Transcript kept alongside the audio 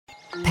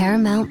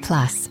Paramount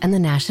Plus and the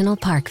National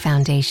Park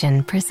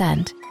Foundation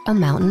present A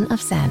Mountain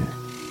of Zen.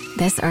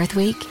 This Earth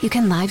Week, you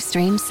can live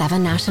stream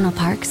 7 national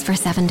parks for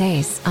 7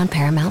 days on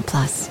Paramount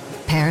Plus.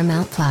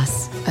 Paramount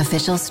Plus,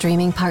 official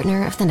streaming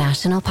partner of the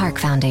National Park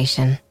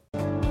Foundation.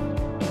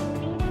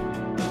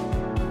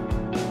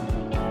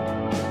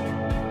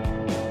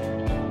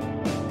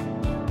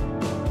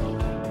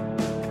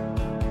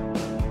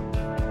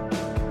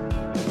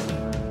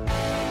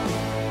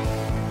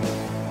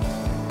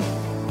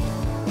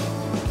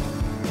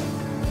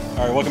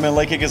 All right, welcome in.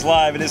 Late Kick is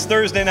live. It is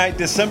Thursday night,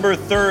 December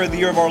 3rd, the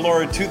year of our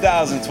Lord,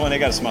 2020. I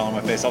got a smile on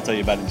my face. I'll tell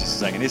you about it in just a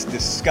second. It's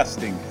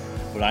disgusting,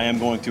 but I am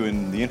going to,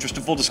 in the interest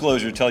of full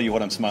disclosure, tell you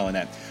what I'm smiling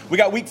at. We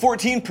got Week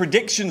 14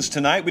 predictions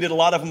tonight. We did a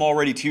lot of them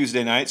already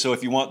Tuesday night, so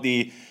if you want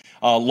the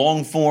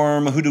long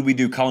form, who did we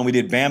do, Colin? We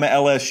did Bama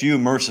LSU,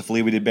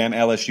 mercifully. We did Bama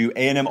LSU,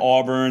 A&M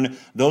Auburn.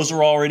 Those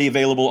are already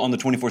available on the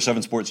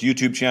 24/7 Sports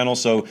YouTube channel,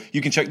 so you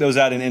can check those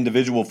out in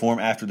individual form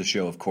after the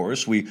show, of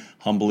course. We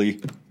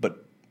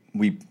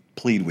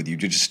plead with you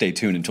to just stay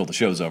tuned until the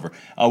show's over.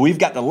 We've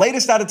got the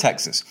latest out of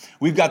Texas.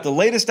 We've got the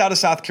latest out of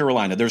South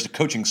Carolina. There's a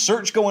coaching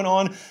search going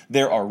on.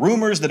 There are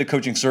rumors that a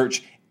coaching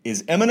search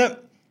is imminent.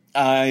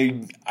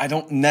 I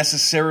don't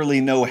necessarily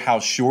know how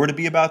sure to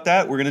be about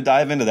that. We're going to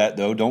dive into that,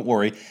 though. Don't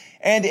worry.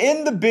 And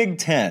in the Big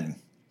Ten,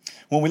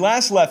 when we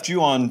last left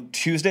you on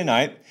Tuesday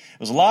night, there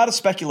was a lot of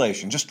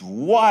speculation, just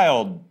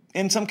wild,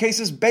 in some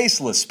cases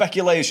baseless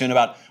speculation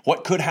about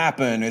what could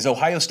happen. Is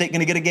Ohio State going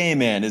to get a game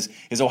in? Is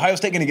Ohio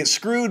State going to get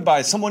screwed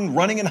by someone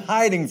running and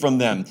hiding from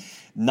them?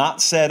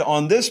 Not said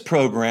on this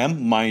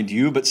program, mind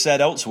you, but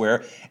said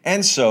elsewhere.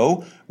 And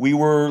so we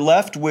were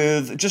left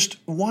with just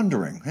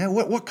wondering,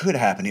 what could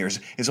happen here?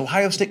 Is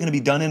Ohio State going to be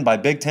done in by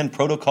Big Ten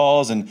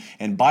protocols and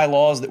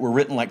bylaws that were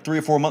written like 3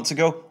 or 4 months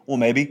ago? Well,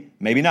 maybe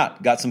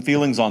not. Got some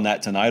feelings on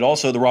that tonight.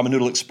 Also, the Ramen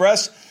Noodle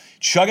Express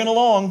chugging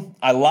along.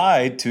 I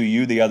lied to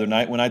you the other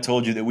night when I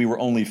told you that we were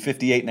only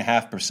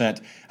 58.5%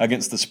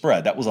 against the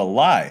spread. That was a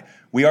lie.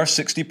 We are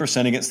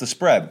 60% against the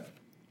spread.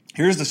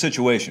 Here's the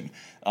situation.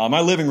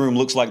 My living room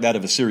looks like that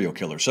of a serial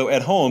killer. So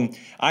at home,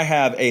 I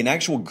have an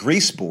actual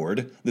grease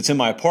board that's in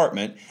my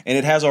apartment, and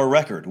it has our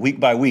record week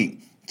by week.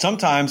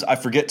 Sometimes I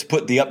forget to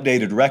put the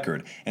updated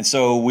record. And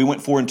so we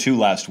went 4-2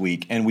 last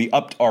week, and we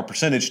upped our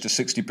percentage to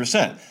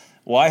 60%.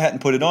 Well, I hadn't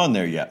put it on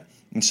there yet.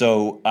 And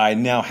so I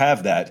now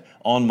have that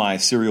on my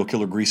serial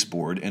killer grease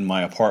board in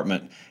my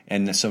apartment.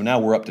 And so now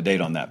we're up to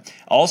date on that.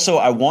 Also,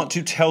 I want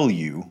to tell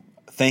you,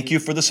 thank you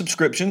for the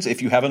subscriptions.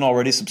 If you haven't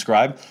already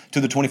subscribed to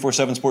the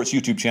 24/7 Sports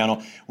YouTube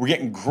channel, we're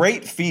getting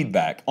great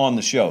feedback on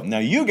the show. Now,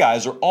 you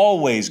guys are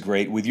always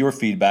great with your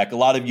feedback. A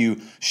lot of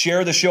you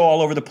share the show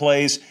all over the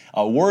place.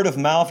 Word of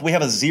mouth, we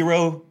have a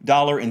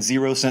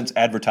 $0.00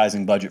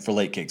 advertising budget for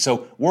Late Kick.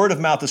 So word of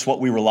mouth is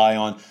what we rely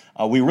on.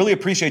 We really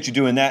appreciate you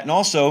doing that. And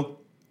also,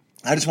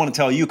 I just want to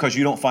tell you, because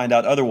you don't find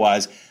out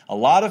otherwise, a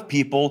lot of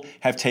people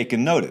have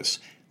taken notice.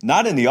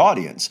 Not in the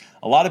audience.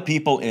 A lot of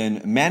people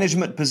in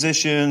management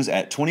positions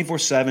at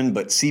 24/7,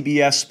 but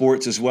CBS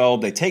Sports as well.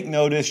 They take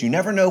notice. You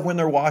never know when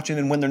they're watching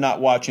and when they're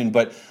not watching,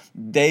 but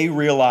they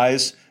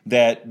realize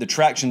that the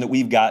traction that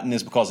we've gotten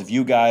is because of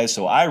you guys.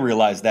 So I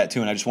realize that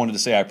too, and I just wanted to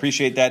say I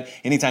appreciate that.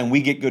 Anytime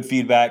we get good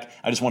feedback,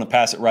 I just want to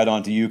pass it right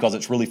on to you because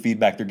it's really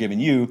feedback they're giving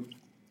you,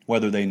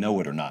 whether they know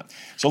it or not.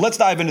 So let's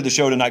dive into the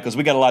show tonight because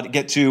we got a lot to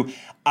get to.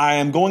 I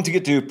am going to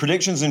get to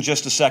predictions in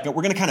just a second.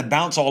 We're going to kind of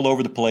bounce all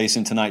over the place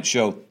in tonight's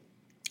show.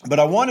 But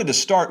I wanted to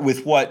start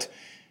with what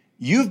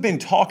you've been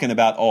talking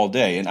about all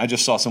day. And I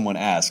just saw someone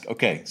ask,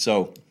 okay,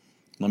 so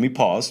let me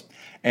pause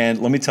and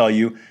let me tell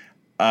you,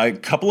 a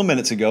couple of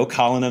minutes ago,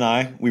 Colin and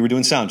I, we were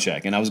doing sound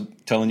check. And I was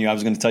telling you, I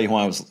was going to tell you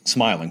why I was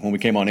smiling when we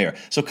came on air.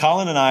 So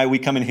Colin and I, we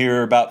come in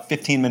here about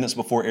 15 minutes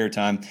before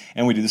airtime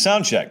and we do the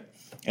sound check.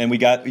 And we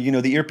got,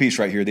 the earpiece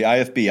right here, the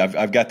IFB.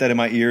 I've got that in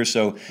my ear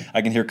so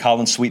I can hear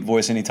Colin's sweet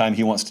voice anytime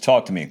he wants to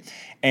talk to me,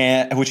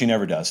 and which he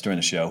never does during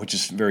the show, which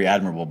is very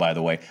admirable, by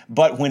the way.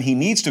 But when he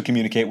needs to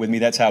communicate with me,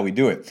 that's how we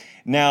do it.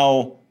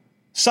 Now,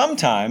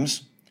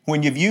 sometimes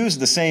when you've used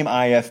the same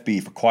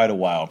IFB for quite a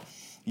while,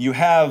 you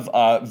have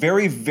a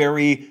very,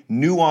 very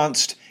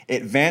nuanced,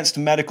 advanced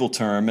medical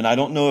term, and I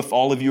don't know if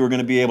all of you are going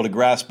to be able to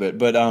grasp it,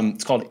 but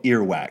it's called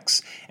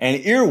earwax.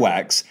 And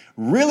earwax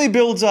really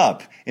builds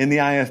up in the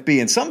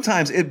IFB, and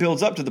sometimes it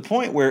builds up to the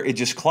point where it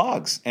just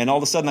clogs, and all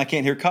of a sudden I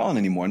can't hear Colin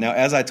anymore. Now,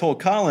 as I told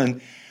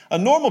Colin, a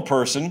normal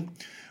person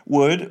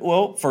would,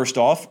 well, first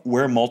off,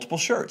 wear multiple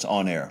shirts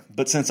on air.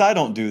 But since I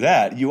don't do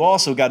that, you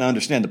also got to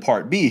understand the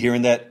part B here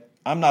in that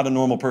I'm not a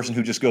normal person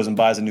who just goes and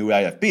buys a new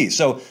IFB.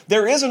 So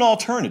there is an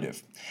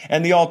alternative,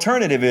 and the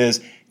alternative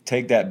is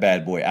take that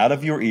bad boy out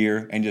of your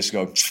ear and just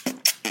go.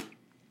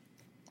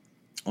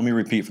 Let me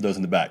repeat for those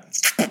in the back.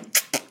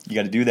 You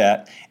got to do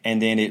that,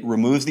 and then it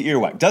removes the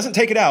earwax. Doesn't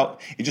take it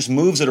out. It just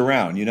moves it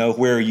around,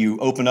 where you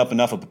open up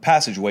enough of a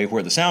passageway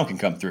where the sound can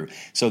come through.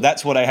 So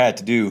that's what I had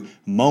to do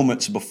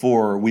moments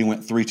before we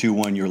went 3, 2,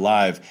 1, you're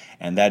live,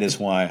 and that is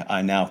why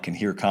I now can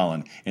hear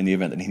Colin in the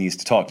event that he needs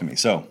to talk to me.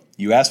 So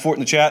you asked for it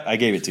in the chat. I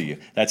gave it to you.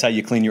 That's how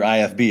you clean your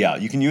IFB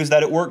out. You can use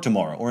that at work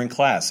tomorrow or in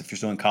class if you're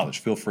still in college.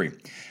 Feel free.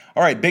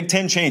 All right, Big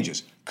Ten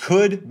changes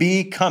could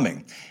be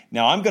coming.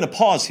 Now, I'm going to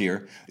pause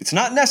here. It's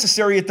not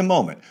necessary at the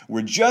moment.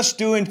 We're just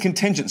doing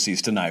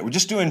contingencies tonight. We're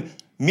just doing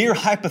mere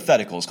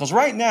hypotheticals, because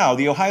right now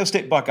the Ohio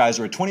State Buckeyes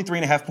are a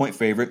 23.5-point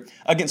favorite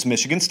against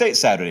Michigan State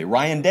Saturday.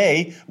 Ryan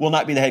Day will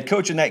not be the head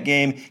coach in that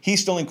game.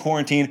 He's still in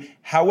quarantine.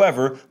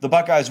 However, the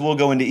Buckeyes will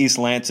go into East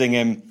Lansing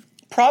and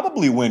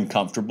probably win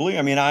comfortably.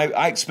 I mean,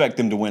 I expect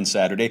them to win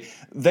Saturday.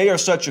 They are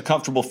such a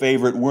comfortable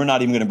favorite, we're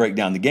not even going to break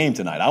down the game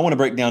tonight. I want to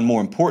break down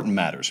more important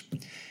matters.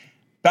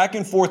 Back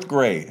in fourth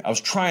grade, I was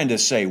trying to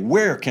say,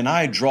 where can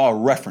I draw a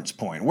reference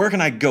point? Where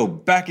can I go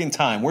back in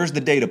time? Where's the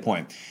data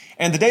point?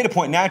 And the data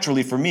point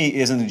naturally for me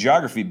is in the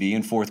geography bee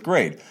in fourth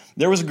grade.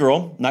 There was a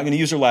girl, not going to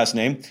use her last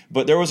name,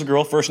 but there was a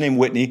girl, first name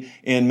Whitney,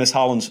 in Miss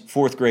Holland's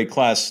fourth grade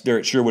class there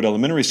at Sherwood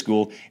Elementary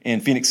School in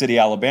Phoenix City,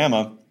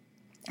 Alabama,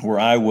 where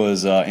I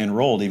was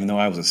enrolled, even though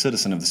I was a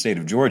citizen of the state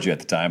of Georgia at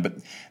the time. But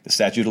the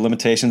statute of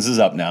limitations is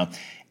up now.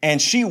 And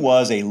she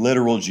was a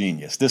literal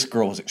genius. This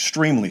girl was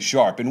extremely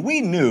sharp, and we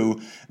knew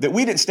that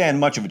we didn't stand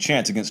much of a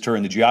chance against her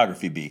in the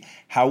geography bee.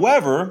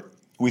 However,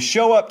 we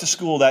show up to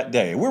school that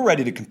day. We're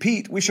ready to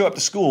compete. We show up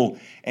to school,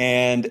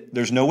 and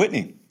there's no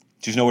Whitney.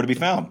 She's nowhere to be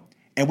found.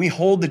 And we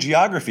hold the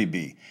geography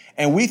bee,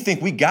 and we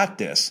think we got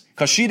this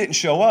because she didn't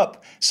show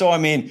up. So, I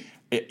mean,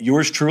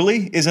 yours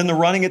truly is in the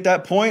running at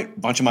that point. A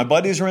bunch of my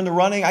buddies are in the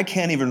running. I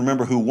can't even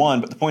remember who won,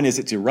 but the point is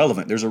it's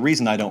irrelevant. There's a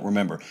reason I don't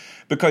remember.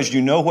 Because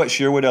you know what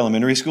Sherwood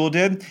Elementary School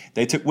did?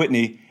 They took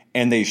Whitney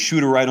and they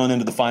shoot her right on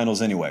into the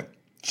finals anyway.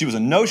 She was a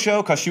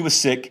no-show because she was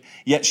sick,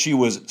 yet she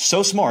was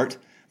so smart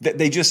that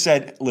they just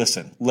said,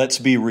 listen, let's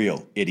be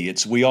real,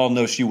 idiots. We all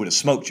know she would have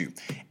smoked you.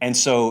 And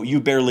so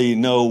you barely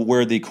know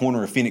where the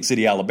corner of Phoenix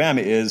City,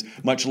 Alabama is,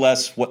 much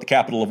less what the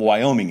capital of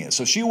Wyoming is.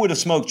 So she would have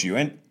smoked you,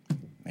 and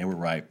they were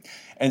right.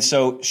 And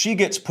so she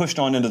gets pushed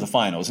on into the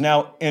finals.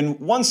 Now, in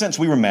one sense,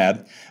 we were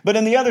mad, but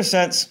in the other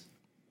sense,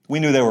 we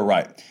knew they were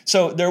right.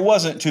 So there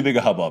wasn't too big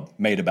a hubbub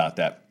made about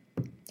that.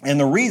 And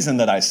the reason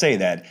that I say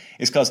that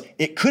is because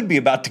it could be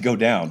about to go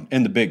down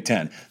in the Big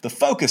Ten. The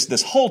focus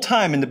this whole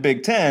time in the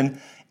Big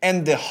Ten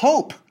and the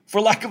hope, for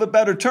lack of a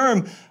better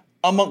term,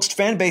 amongst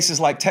fan bases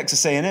like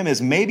Texas A&M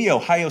is maybe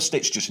Ohio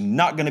State's just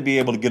not going to be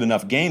able to get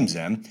enough games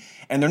in,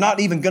 and they're not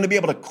even going to be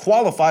able to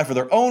qualify for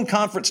their own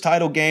conference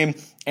title game,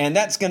 and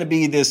that's going to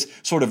be this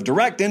sort of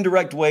direct,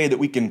 indirect way that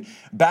we can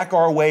back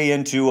our way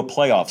into a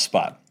playoff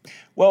spot.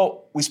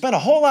 Well, we spent a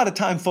whole lot of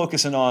time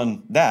focusing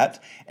on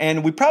that,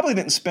 and we probably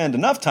didn't spend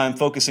enough time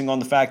focusing on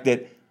the fact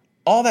that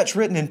all that's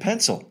written in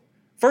pencil.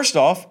 First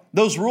off,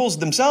 those rules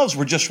themselves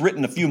were just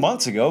written a few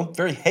months ago,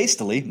 very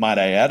hastily, might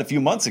I add, a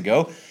few months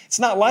ago. It's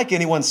not like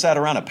anyone sat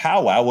around a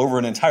powwow over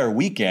an entire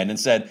weekend and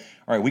said,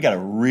 all right, we got to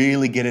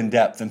really get in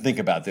depth and think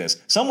about this.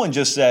 Someone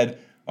just said,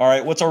 all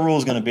right, what's our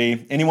rules going to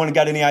be? Anyone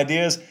got any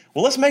ideas?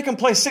 Well, let's make them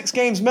play 6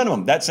 games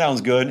minimum. That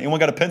sounds good.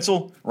 Anyone got a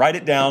pencil? Write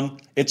it down.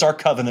 It's our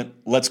covenant.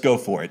 Let's go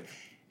for it.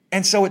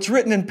 And so it's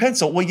written in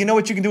pencil. Well, you know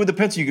what you can do with the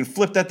pencil? You can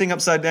flip that thing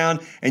upside down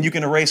and you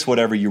can erase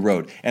whatever you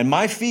wrote. And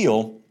my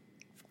feel,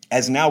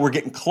 as now we're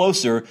getting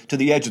closer to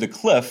the edge of the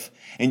cliff,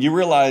 and you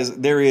realize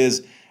there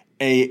is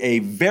a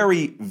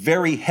very,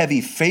 very heavy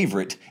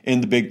favorite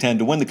in the Big Ten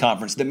to win the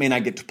conference that may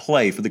not get to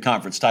play for the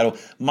conference title.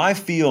 My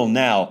feel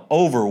now,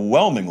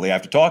 overwhelmingly,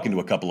 after talking to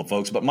a couple of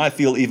folks, but my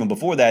feel even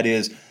before that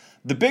is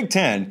the Big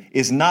Ten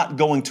is not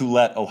going to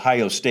let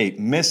Ohio State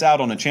miss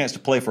out on a chance to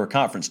play for a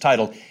conference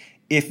title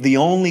if the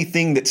only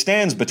thing that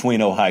stands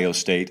between Ohio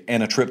State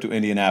and a trip to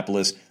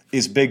Indianapolis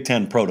is Big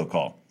Ten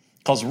protocol.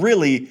 Because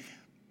really,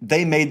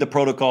 they made the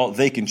protocol,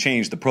 they can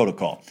change the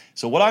protocol.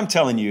 So what I'm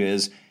telling you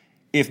is,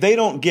 if they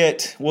don't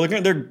get, well,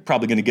 they're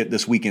probably going to get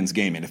this weekend's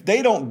game in. If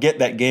they don't get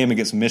that game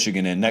against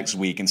Michigan in next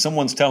week and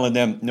someone's telling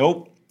them,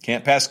 nope,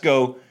 can't pass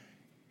go,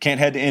 can't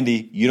head to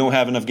Indy, you don't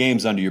have enough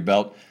games under your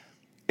belt,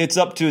 it's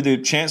up to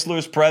the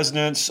chancellors,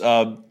 presidents,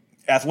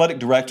 athletic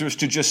directors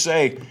to just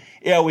say,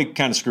 yeah, we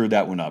kind of screwed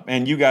that one up.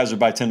 And you guys are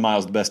by 10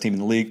 miles the best team in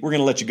the league. We're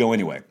going to let you go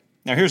anyway.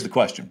 Now, here's the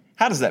question.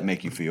 How does that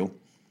make you feel?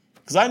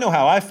 Because I know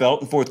how I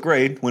felt in fourth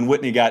grade when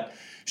Whitney got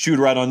shooed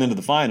right on into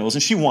the finals.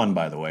 And she won,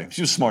 by the way.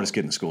 She was the smartest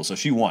kid in school, so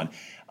she won.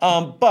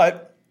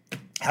 But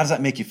how does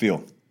that make you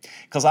feel?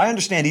 Because I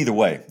understand either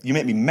way. You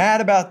may be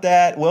mad about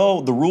that.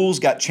 Well, the rules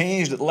got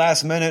changed at the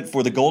last minute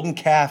for the golden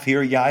calf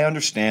here. Yeah, I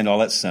understand all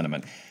that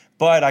sentiment.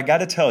 But I got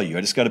to tell you,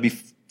 I just got to be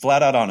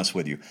flat out honest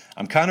with you.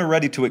 I'm kind of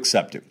ready to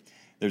accept it.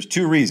 There's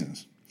 2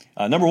 reasons.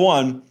 Number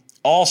one,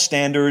 all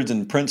standards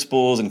and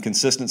principles and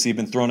consistency have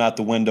been thrown out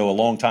the window a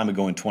long time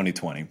ago in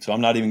 2020. So I'm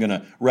not even going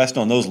to rest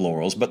on those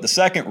laurels. But the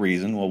second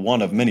reason, well,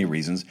 one of many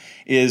reasons,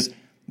 is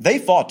they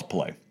fought to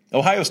play.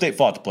 Ohio State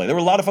fought to play. There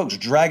were a lot of folks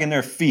dragging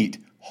their feet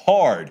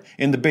hard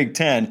in the Big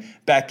Ten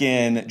back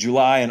in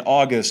July and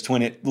August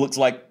when it looks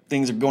like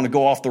things are going to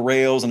go off the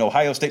rails and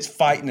Ohio State's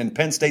fighting and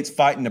Penn State's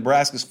fighting,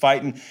 Nebraska's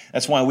fighting.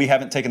 That's why we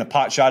haven't taken a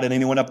pot shot at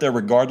anyone up there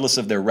regardless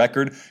of their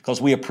record,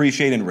 because we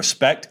appreciate and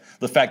respect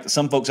the fact that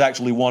some folks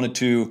actually wanted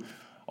to,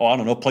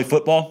 play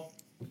football.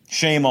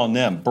 Shame on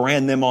them.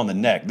 Brand them on the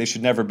neck. They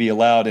should never be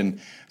allowed in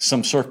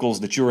some circles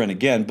that you're in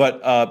again.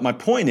 But my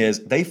point is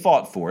they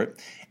fought for it,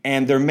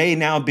 and there may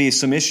now be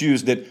some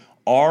issues that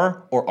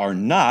are or are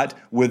not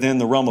within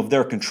the realm of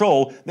their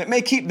control that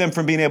may keep them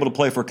from being able to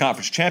play for a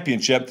conference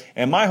championship.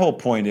 And my whole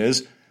point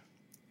is,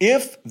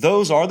 if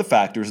those are the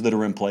factors that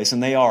are in place,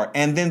 and they are,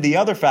 and then the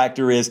other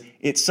factor is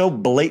it's so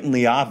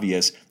blatantly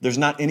obvious there's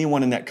not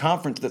anyone in that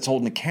conference that's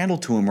holding a candle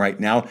to them right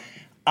now,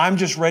 I'm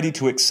just ready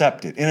to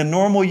accept it. In a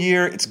normal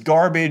year, it's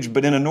garbage,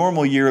 but in a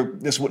normal year,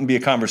 this wouldn't be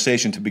a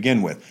conversation to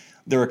begin with.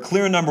 They're a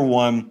clear number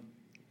one.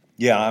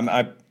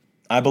 Yeah,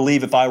 I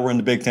believe if I were in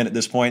the Big Ten at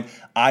this point,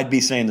 I'd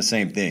be saying the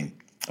same thing.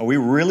 Are we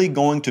really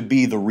going to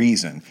be the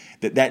reason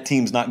that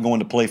team's not going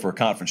to play for a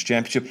conference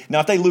championship? Now,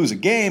 if they lose a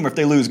game or if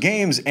they lose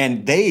games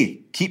and they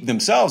keep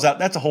themselves out,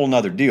 that's a whole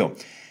nother deal.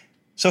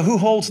 So who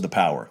holds the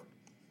power?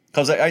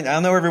 Because I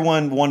know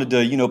everyone wanted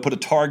to, put a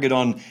target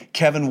on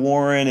Kevin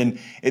Warren, and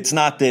it's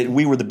not that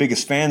we were the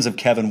biggest fans of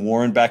Kevin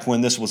Warren back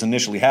when this was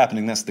initially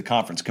happening. That's the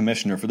conference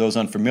commissioner, for those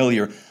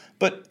unfamiliar.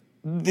 But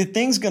the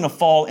thing's going to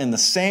fall in the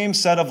same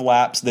set of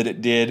laps that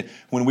it did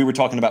when we were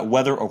talking about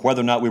whether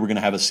or not we were going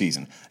to have a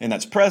season. And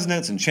that's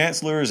presidents and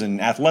chancellors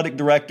and athletic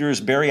directors.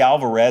 Barry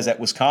Alvarez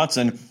at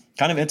Wisconsin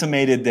kind of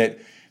intimated that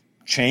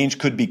change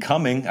could be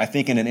coming, I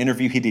think, in an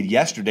interview he did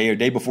yesterday or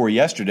day before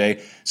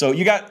yesterday. So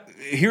you got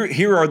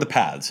here are the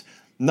paths.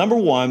 Number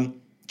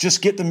one,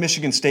 just get the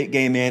Michigan State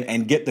game in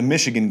and get the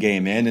Michigan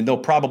game in, and they'll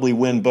probably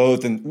win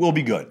both, and we'll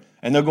be good.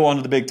 And they'll go on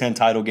to the Big Ten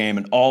title game,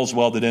 and all's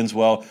well that ends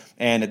well.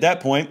 And at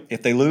that point,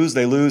 if they lose,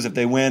 they lose. If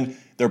they win,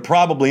 they're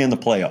probably in the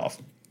playoff,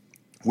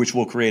 which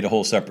will create a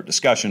whole separate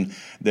discussion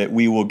that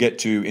we will get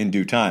to in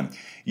due time.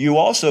 You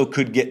also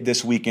could get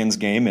this weekend's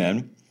game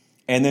in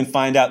and then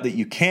find out that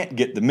you can't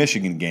get the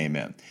Michigan game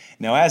in.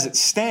 Now, as it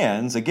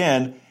stands,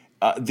 again,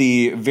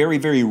 the very,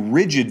 very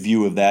rigid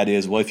view of that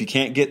is, well, if you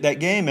can't get that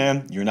game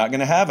in, you're not going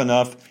to have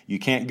enough. You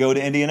can't go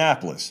to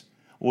Indianapolis.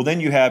 Well,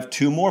 then you have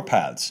two more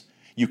paths.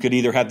 You could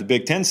either have the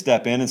Big Ten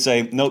step in and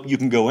say, nope, you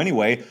can go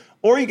anyway,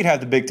 or you could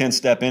have the Big Ten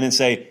step in and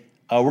say,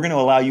 we're going to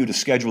allow you to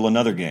schedule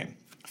another game.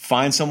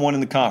 Find someone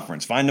in the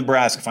conference, find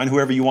Nebraska, find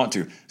whoever you want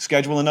to,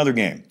 schedule another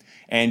game,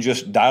 and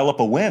just dial up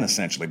a win,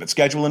 essentially. But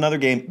schedule another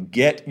game,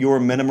 get your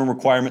minimum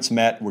requirements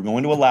met. We're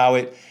going to allow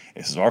it.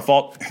 This is our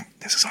fault.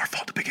 This is our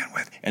fault to begin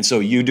with. And so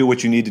you do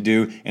what you need to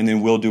do, and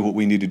then we'll do what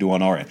we need to do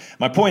on our end.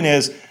 My point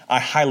is, I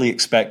highly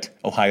expect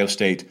Ohio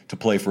State to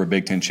play for a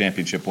Big Ten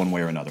championship one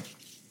way or another.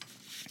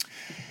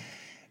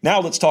 Now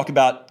let's talk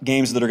about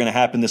games that are going to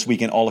happen this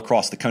weekend all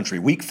across the country.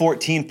 Week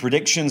 14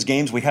 predictions,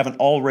 games we haven't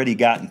already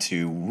gotten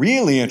to.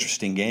 Really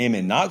interesting game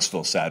in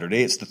Knoxville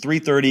Saturday. It's the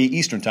 3:30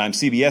 Eastern Time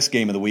CBS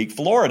game of the week.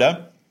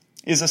 Florida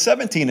is a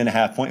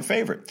 17.5-point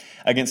favorite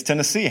against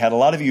Tennessee. Had a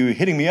lot of you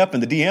hitting me up in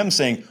the DM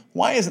saying,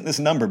 why isn't this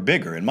number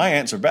bigger? And my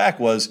answer back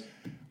was,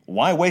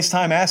 why waste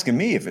time asking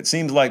me? If it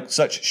seems like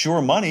such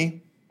sure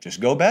money, just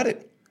go bet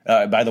it.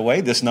 By the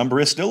way, this number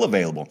is still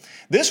available.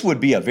 This would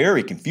be a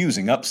very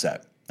confusing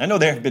upset. I know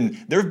there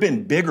have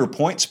been bigger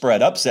point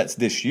spread upsets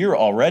this year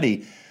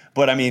already,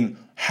 but I mean,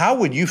 how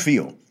would you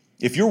feel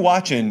if you're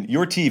watching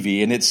your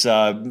TV and it's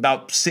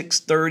about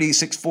 6:30,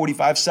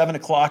 6:45, 7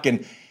 o'clock,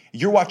 and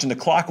you're watching the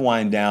clock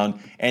wind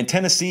down and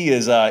Tennessee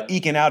is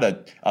eking out a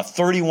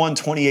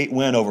 31-28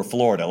 win over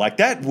Florida? Like,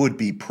 that would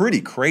be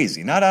pretty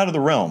crazy. Not out of the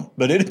realm,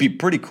 but it'd be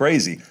pretty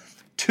crazy.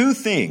 Two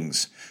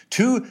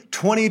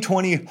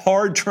 2020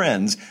 hard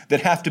trends that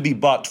have to be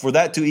bucked for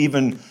that to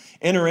even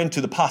enter into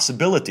the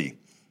possibility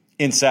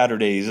in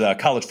Saturday's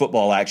college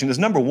football action is,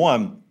 number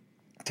one,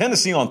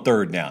 Tennessee on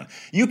third down.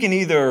 You can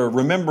either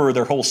remember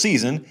their whole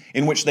season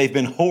in which they've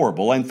been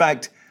horrible. In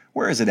fact,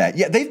 where is it at?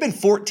 Yeah, they've been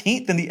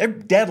 14th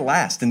and dead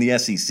last in the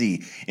SEC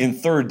in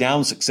third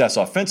down success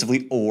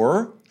offensively.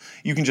 Or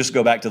you can just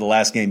go back to the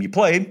last game you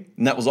played,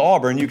 and that was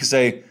Auburn. You could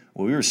say,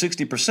 well, we were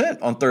 60%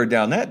 on third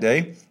down that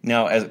day.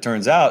 Now, as it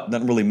turns out, it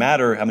doesn't really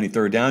matter how many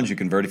third downs you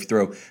convert if you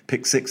throw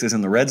pick sixes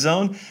in the red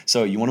zone.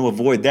 So you want to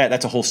avoid that.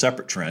 That's a whole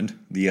separate trend,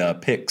 the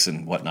picks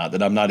and whatnot,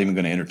 that I'm not even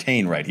going to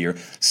entertain right here.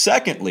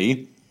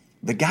 Secondly,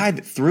 the guy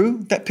that threw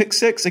that pick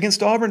six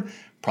against Auburn,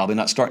 probably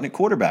not starting at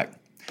quarterback.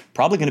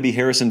 Probably going to be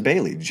Harrison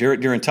Bailey. Jarrett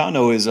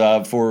Guarantano is,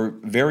 for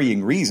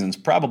varying reasons,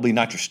 probably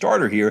not your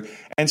starter here.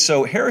 And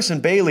so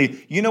Harrison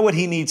Bailey, you know what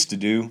he needs to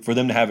do for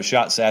them to have a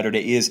shot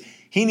Saturday is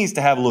he needs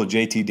to have a little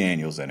JT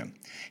Daniels in him.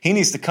 He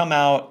needs to come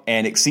out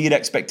and exceed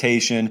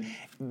expectation,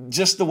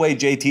 just the way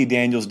JT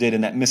Daniels did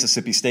in that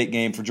Mississippi State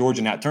game for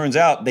Georgia. Now, it turns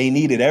out they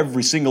needed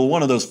every single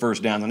one of those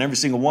first downs and every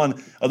single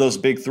one of those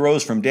big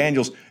throws from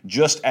Daniels,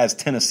 just as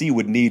Tennessee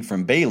would need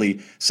from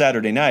Bailey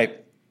Saturday night.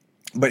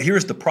 But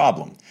here's the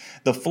problem.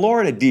 The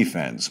Florida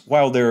defense,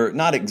 while they're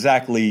not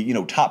exactly,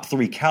 top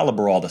three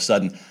caliber all of a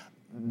sudden,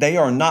 they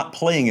are not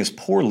playing as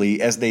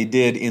poorly as they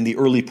did in the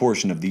early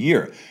portion of the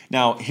year.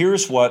 Now,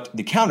 here's what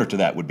the counter to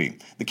that would be.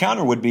 The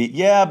counter would be,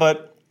 yeah,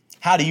 but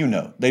how do you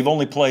know? They've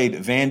only played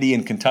Vandy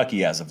and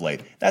Kentucky as of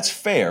late. That's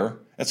fair.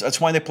 That's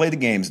why they play the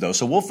games, though.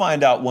 So we'll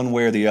find out one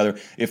way or the other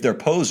if they're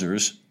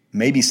posers,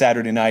 maybe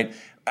Saturday night,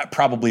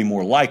 probably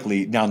more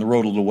likely down the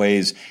road a little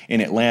ways in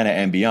Atlanta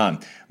and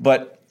beyond.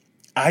 But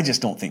I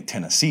just don't think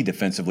Tennessee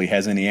defensively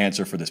has any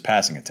answer for this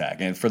passing attack.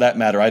 And for that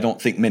matter, I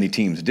don't think many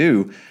teams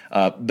do.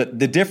 But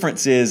the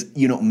difference is,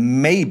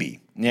 maybe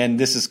and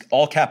this is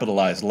all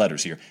capitalized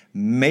letters here,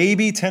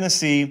 maybe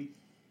Tennessee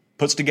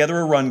puts together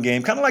a run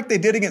game, kind of like they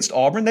did against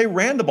Auburn. They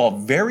ran the ball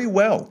very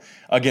well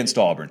against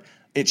Auburn.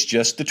 It's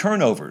just the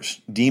turnovers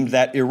deemed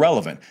that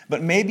irrelevant.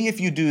 But maybe if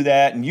you do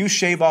that and you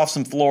shave off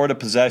some Florida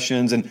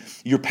possessions and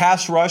your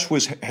pass rush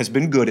has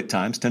been good at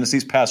times.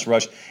 Tennessee's pass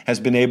rush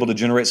has been able to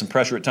generate some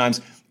pressure at times.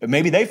 But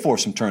maybe they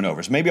force some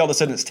turnovers. Maybe all of a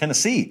sudden it's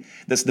Tennessee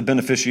that's the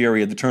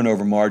beneficiary of the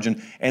turnover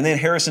margin. And then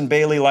Harrison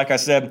Bailey, like I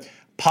said,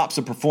 pops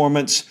a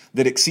performance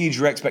that exceeds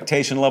your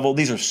expectation level.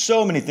 These are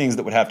so many things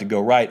that would have to go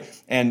right.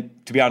 And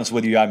to be honest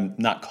with you, I'm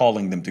not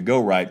calling them to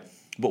go right.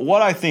 But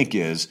what I think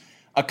is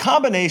a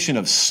combination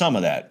of some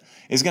of that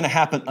is going to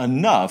happen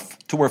enough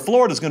to where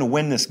Florida's going to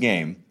win this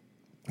game.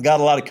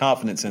 Got a lot of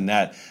confidence in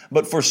that.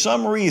 But for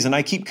some reason,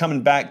 I keep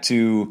coming back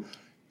to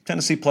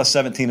Tennessee plus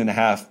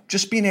 17.5,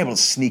 just being able to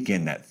sneak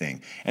in that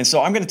thing. And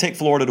so I'm going to take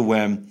Florida to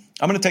win.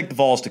 I'm going to take the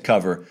Vols to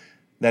cover.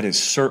 That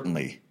is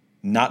certainly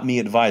not me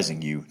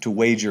advising you to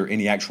wager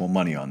any actual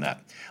money on that.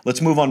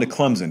 Let's move on to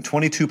Clemson,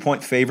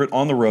 22-point favorite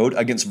on the road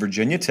against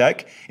Virginia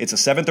Tech. It's a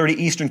 7:30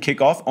 Eastern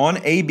kickoff on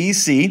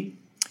ABC.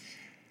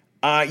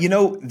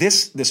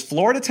 This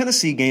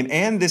Florida-Tennessee game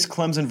and this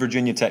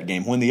Clemson-Virginia Tech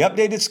game, when the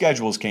updated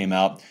schedules came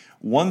out,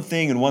 one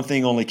thing and one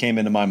thing only came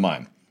into my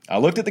mind. I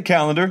looked at the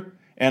calendar,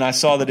 and I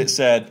saw that it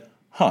said,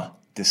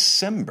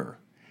 December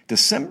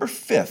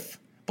 5th,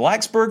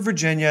 Blacksburg,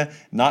 Virginia,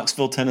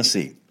 Knoxville,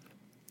 Tennessee.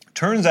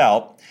 Turns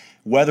out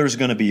weather's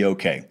going to be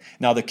okay.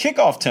 Now, the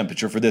kickoff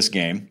temperature for this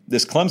game,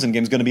 this Clemson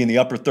game, is going to be in the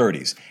upper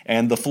 30s,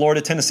 and the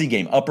Florida-Tennessee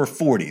game, upper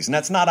 40s. And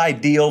that's not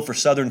ideal for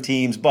Southern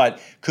teams,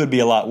 but could be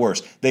a lot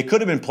worse. They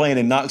could have been playing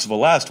in Knoxville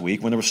last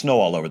week when there was snow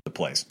all over the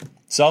place.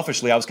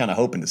 Selfishly, I was kind of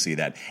hoping to see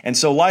that. And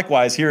so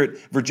likewise, here at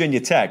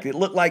Virginia Tech, it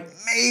looked like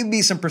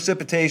maybe some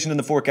precipitation in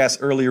the forecast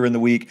earlier in the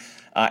week.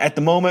 At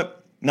the moment,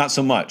 not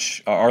so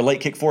much. Our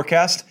late kick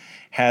forecast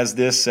has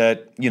this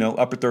at,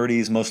 upper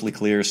 30s, mostly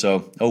clear,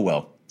 so oh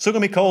well. Still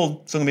going to be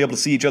cold. Still going to be able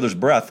to see each other's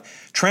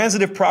breath.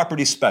 Transitive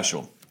property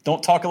special.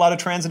 Don't talk a lot of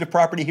transitive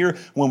property here.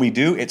 When we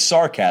do, it's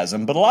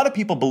sarcasm. But a lot of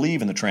people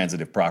believe in the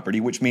transitive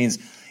property, which means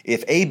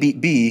if A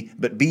beat B,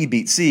 but B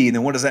beat C,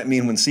 then what does that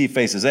mean when C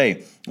faces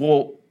A?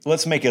 Well,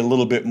 let's make it a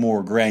little bit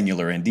more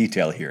granular in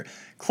detail here.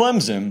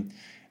 Clemson,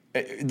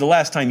 the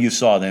last time you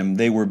saw them,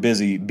 they were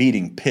busy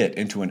beating Pitt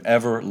into an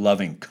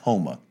ever-loving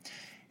coma.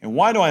 And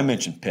why do I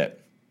mention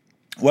Pitt?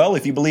 Well,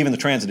 if you believe in the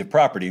transitive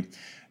property,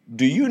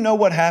 do you know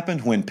what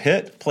happened when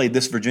Pitt played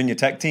this Virginia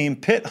Tech team?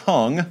 Pitt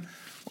hung,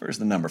 where's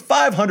the number?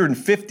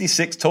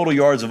 556 total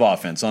yards of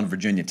offense on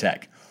Virginia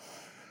Tech.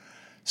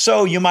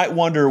 So you might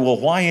wonder, well,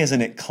 why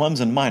isn't it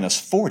Clemson minus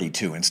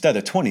 42 instead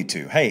of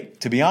 22? Hey,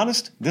 to be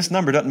honest, this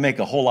number doesn't make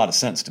a whole lot of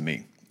sense to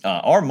me.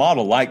 Our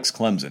model likes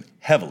Clemson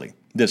heavily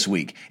this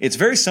week. It's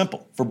very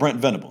simple for Brent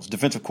Venables,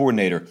 defensive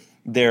coordinator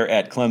there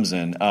at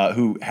Clemson,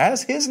 who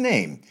has his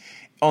name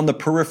on the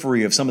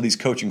periphery of some of these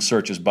coaching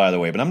searches, by the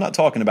way. But I'm not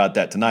talking about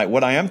that tonight.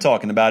 What I am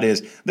talking about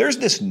is there's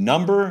this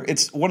number.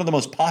 It's one of the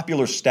most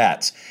popular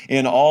stats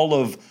in all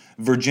of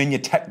Virginia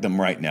Techdom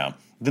right now.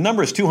 The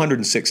number is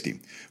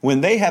 260.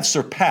 When they have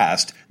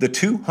surpassed the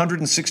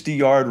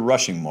 260-yard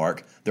rushing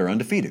mark, they're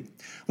undefeated.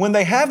 When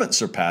they haven't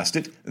surpassed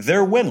it,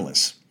 they're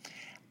winless.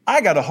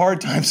 I got a hard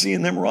time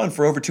seeing them run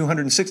for over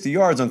 260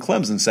 yards on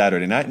Clemson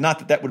Saturday night. Not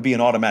that that would be an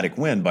automatic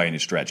win by any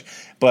stretch,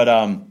 but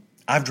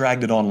I've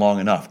dragged it on long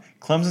enough.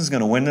 Clemson's going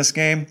to win this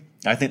game.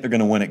 I think they're going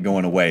to win it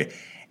going away.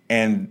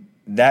 And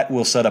that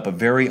will set up a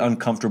very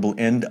uncomfortable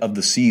end of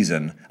the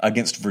season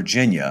against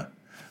Virginia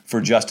for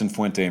Justin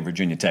Fuente and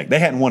Virginia Tech. They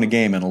hadn't won a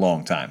game in a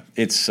long time.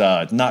 It's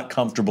not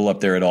comfortable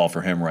up there at all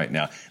for him right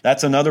now.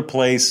 That's another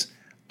place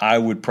I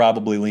would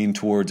probably lean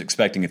towards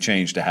expecting a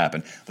change to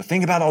happen. The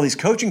thing about all these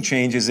coaching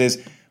changes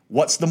is,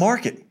 what's the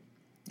market?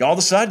 All of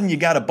a sudden, you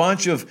got a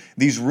bunch of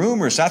these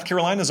rumors. South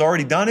Carolina's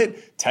already done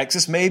it.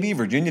 Texas maybe.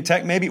 Virginia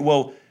Tech maybe.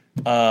 Well,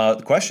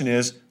 the question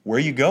is, where are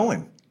you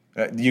going?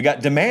 You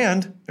got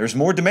demand. There's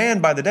more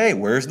demand by the day.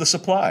 Where's the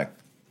supply?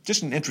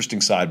 Just an interesting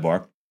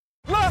sidebar.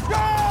 Let's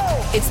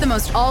go! It's the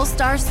most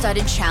all-star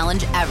studded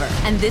challenge ever.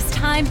 And this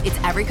time, it's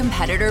every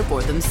competitor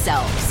for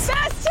themselves.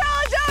 Best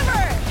challenge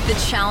ever! The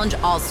Challenge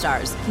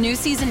All-Stars. New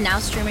season now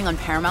streaming on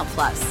Paramount+.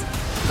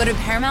 Go to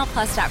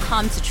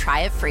ParamountPlus.com to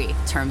try it free.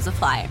 Terms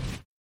apply.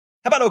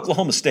 How about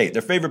Oklahoma State?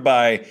 They're favored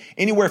by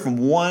anywhere from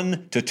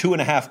 1 to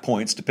 2.5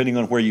 points, depending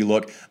on where you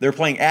look. They're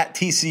playing at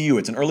TCU.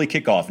 It's an early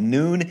kickoff,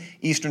 noon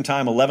Eastern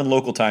time, 11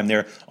 local time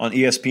there on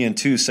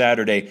ESPN2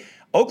 Saturday.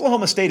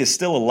 Oklahoma State is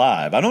still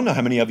alive. I don't know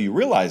how many of you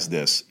realize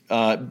this.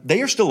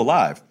 They are still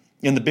alive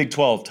in the Big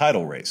 12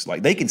 title race.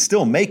 Like, they can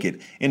still make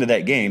it into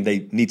that game.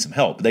 They need some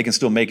help. They can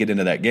still make it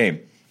into that game.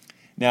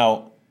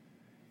 Now,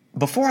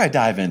 before I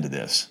dive into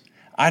this,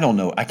 I don't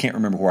know. I can't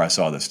remember where I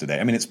saw this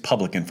today. I mean, it's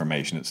public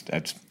information.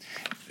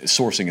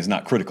 Sourcing is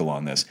not critical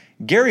on this.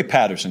 Gary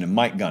Patterson and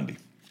Mike Gundy,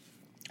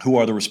 who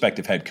are the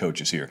respective head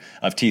coaches here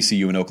of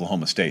TCU and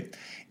Oklahoma State,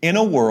 in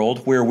a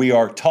world where we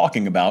are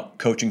talking about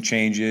coaching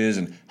changes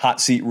and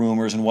hot seat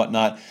rumors and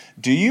whatnot,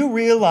 do you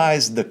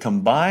realize the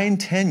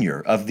combined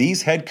tenure of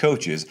these head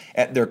coaches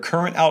at their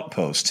current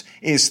outposts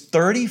is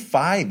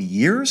 35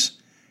 years?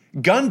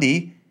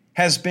 Gundy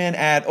has been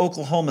at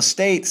Oklahoma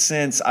State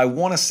since, I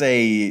want to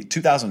say,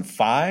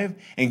 2005.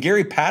 And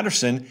Gary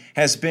Patterson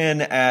has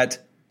been at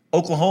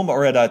Oklahoma,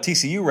 or at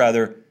TCU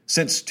rather,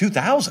 since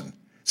 2000.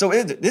 So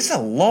this is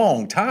a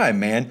long time,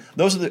 man.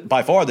 Those are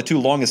by far the two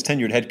longest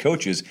tenured head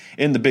coaches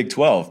in the Big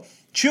 12.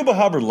 Chuba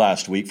Hubbard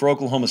last week for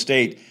Oklahoma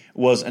State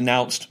was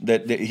announced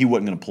that he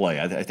wasn't going to play.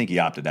 I think he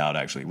opted out,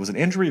 actually. Was it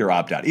injury or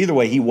opt-out? Either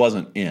way, he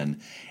wasn't in.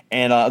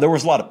 And there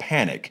was a lot of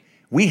panic.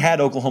 We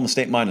had Oklahoma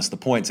State minus the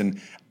points,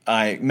 and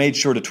I made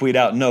sure to tweet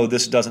out, no,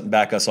 this doesn't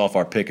back us off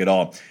our pick at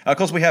all.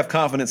 Because we have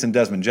confidence in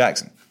Desmond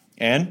Jackson.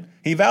 And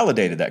he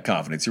validated that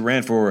confidence. He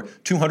ran for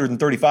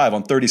 235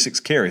 on 36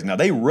 carries. Now,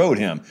 they rode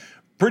him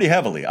pretty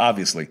heavily,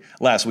 obviously,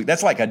 last week.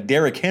 That's like a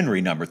Derrick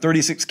Henry number,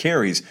 36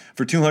 carries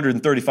for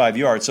 235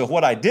 yards. So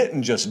what I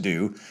didn't just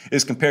do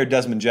is compare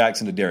Desmond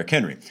Jackson to Derrick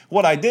Henry.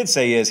 What I did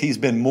say is he's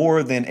been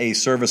more than a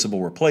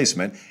serviceable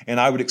replacement, and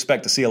I would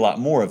expect to see a lot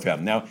more of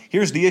him. Now,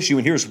 here's the issue,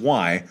 and here's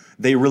why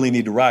they really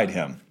need to ride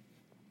him.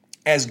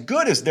 As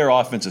good as their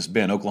offense has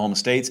been, Oklahoma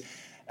State's,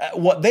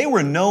 what they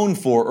were known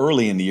for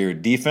early in the year,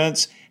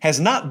 defense, has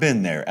not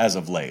been there as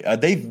of late.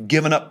 They've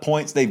given up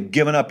points, they've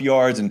given up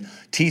yards, and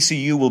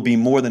TCU will be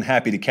more than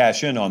happy to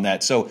cash in on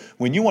that. So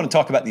when you want to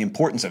talk about the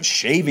importance of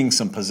shaving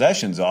some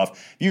possessions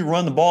off, you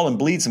run the ball and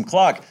bleed some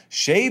clock,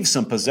 shave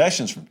some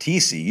possessions from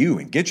TCU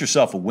and get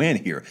yourself a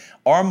win here.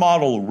 Our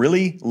model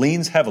really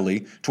leans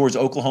heavily towards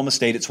Oklahoma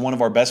State. It's one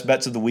of our best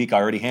bets of the week. I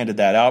already handed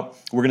that out.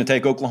 We're going to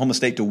take Oklahoma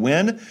State to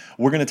win.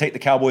 We're going to take the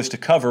Cowboys to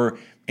cover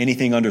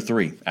anything under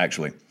 3,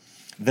 actually.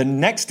 The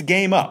next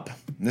game up,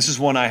 this is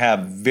one I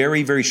have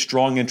very, very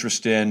strong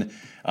interest in,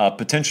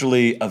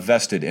 potentially a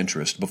vested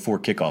interest before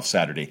kickoff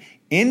Saturday.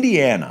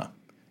 Indiana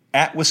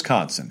at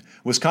Wisconsin.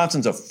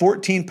 Wisconsin's a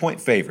 14-point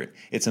favorite.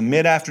 It's a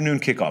mid-afternoon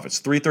kickoff. It's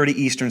 3:30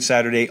 Eastern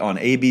Saturday on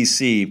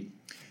ABC.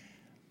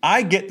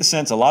 I get the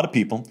sense a lot of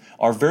people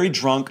are very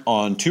drunk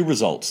on two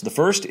results. The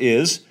first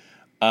is,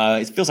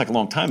 it feels like a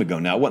long time ago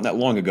now. It wasn't that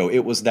long ago.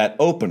 It was that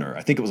opener.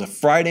 I think it was a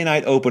Friday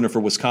night opener for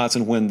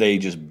Wisconsin when they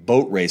just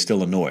boat raced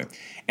Illinois.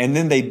 And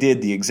then they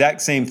did the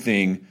exact same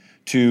thing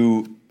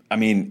to,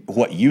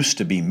 what used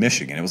to be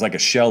Michigan. It was like a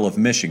shell of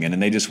Michigan,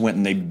 and they just went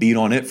and they beat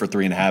on it for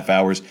 3.5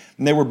 hours.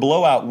 And they were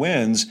blowout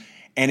wins,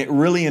 and it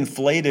really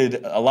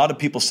inflated a lot of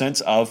people's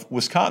sense of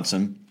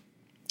Wisconsin.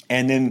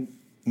 And then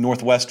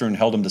Northwestern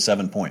held them to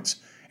 7 points.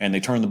 And they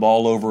turned the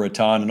ball over a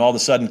ton, and all of a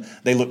sudden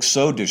they look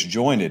so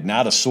disjointed and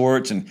out of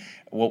sorts. And,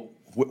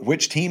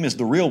 which team is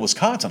the real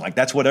Wisconsin? Like,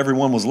 that's what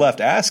everyone was left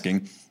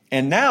asking.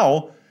 And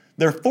now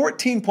they're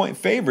 14-point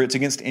favorites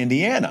against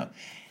Indiana.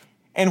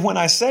 And when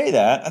I say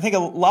that, I think a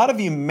lot of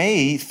you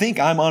may think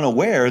I'm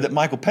unaware that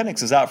Michael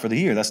Penix is out for the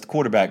year. That's the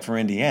quarterback for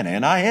Indiana.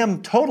 And I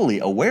am totally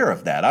aware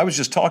of that. I was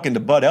just talking to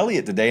Bud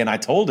Elliott today, and I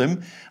told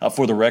him,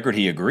 for the record,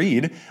 he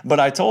agreed. But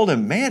I told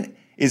him, man,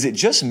 is it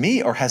just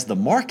me, or has the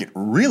market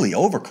really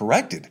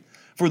overcorrected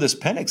for this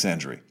Penix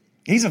injury?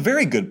 He's a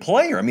very good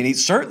player.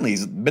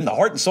 He's been the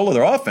heart and soul of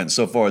their offense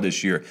so far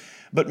this year.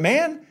 But,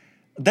 man,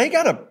 they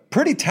got a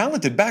pretty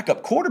talented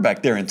backup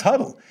quarterback there in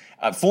Tuttle.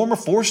 A former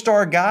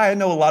 4-star guy. I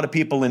know a lot of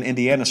people in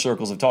Indiana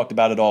circles have talked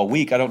about it all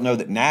week. I don't know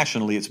that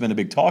nationally it's been a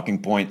big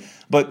talking point.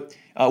 But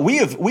we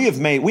have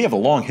a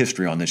long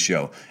history on this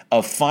show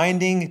of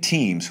finding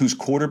teams whose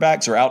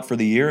quarterbacks are out for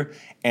the year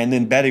and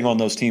then betting on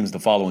those teams the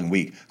following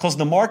week. Because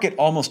the market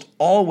almost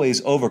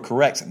always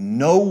overcorrects.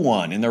 No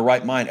one in their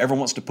right mind ever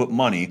wants to put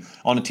money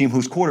on a team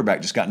whose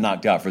quarterback just got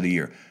knocked out for the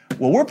year.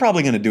 Well, we're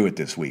probably going to do it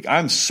this week.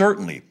 I'm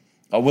certainly,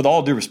 with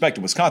all due respect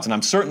to Wisconsin,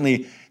 I'm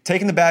certainly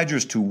taking the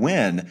Badgers to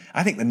win.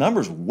 I think the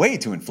number's way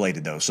too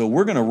inflated, though. So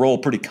we're going to roll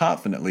pretty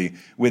confidently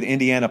with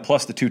Indiana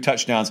plus the 2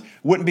 touchdowns.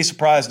 Wouldn't be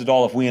surprised at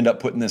all if we end up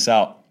putting this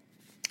out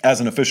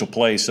as an official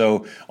play.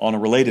 So on a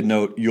related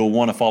note, you'll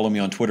want to follow me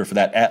on Twitter for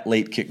that, at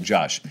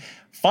LateKickJosh.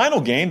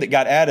 Final game that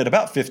got added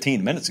about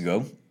 15 minutes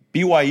ago,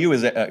 BYU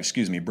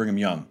is, Brigham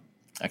Young.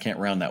 I can't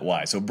round that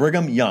Y. So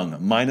Brigham Young,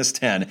 minus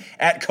 10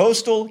 at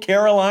Coastal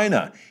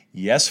Carolina.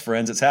 Yes,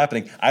 friends, it's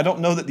happening. I don't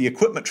know that the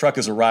equipment truck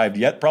has arrived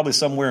yet, probably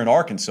somewhere in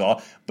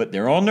Arkansas, but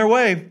they're on their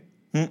way.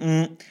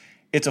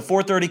 It's a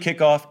 4:30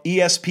 kickoff,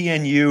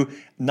 ESPNU.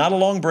 Not a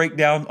long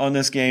breakdown on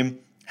this game.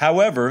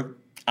 However,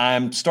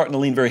 I'm starting to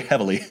lean very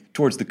heavily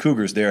towards the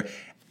Cougars there.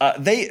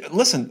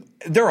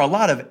 There are a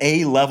lot of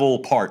A-level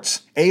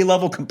parts,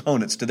 A-level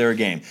components to their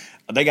game.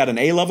 They got an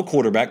A-level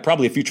quarterback,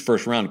 probably a future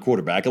first-round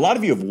quarterback. A lot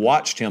of you have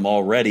watched him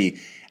already.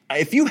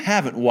 If you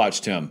haven't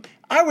watched him,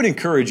 I would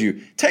encourage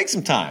you, take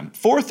some time.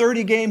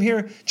 4:30 game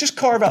here, just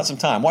carve out some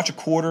time. Watch a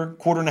quarter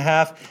and a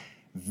half.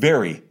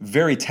 Very,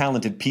 very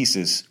talented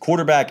pieces,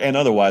 quarterback and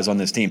otherwise, on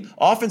this team.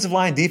 Offensive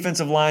line,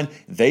 defensive line,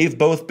 they've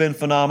both been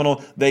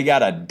phenomenal. They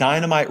got a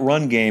dynamite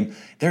run game.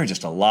 There are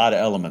just a lot of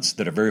elements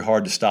that are very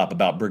hard to stop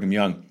about Brigham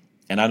Young.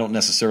 And I don't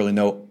necessarily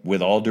know,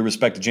 with all due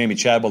respect to Jamie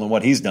Chadwell and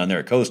what he's done there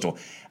at Coastal,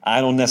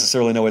 I don't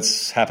necessarily know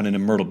what's happening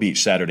in Myrtle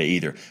Beach Saturday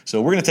either.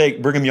 So we're going to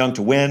take Brigham Young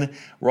to win.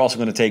 We're also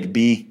going to take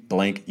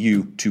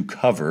BU to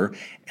cover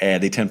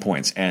the 10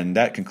 points. And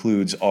that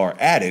concludes our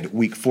added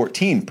Week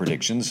 14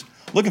 predictions.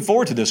 Looking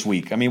forward to this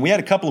week. We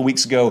had a couple of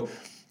weeks ago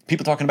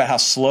people talking about how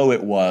slow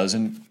it was,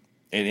 and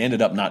it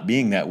ended up not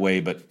being that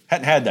way, but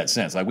hadn't had that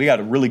sense. Like, we got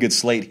a really good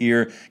slate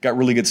here, got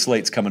really good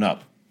slates coming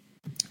up.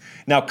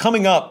 Now,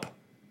 coming up,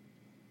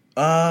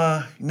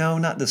 no,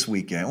 not this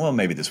weekend. Well,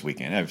 maybe this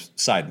weekend.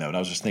 Side note, I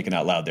was just thinking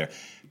out loud there.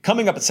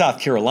 Coming up at South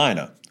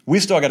Carolina, we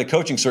still got a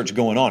coaching search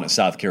going on at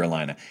South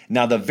Carolina.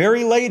 Now, the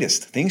very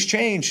latest, things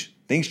change.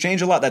 Things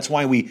change a lot. That's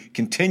why we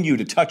continue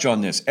to touch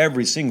on this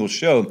every single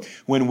show.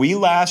 When we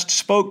last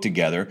spoke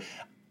together,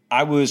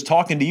 I was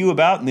talking to you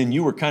about, and then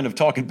you were kind of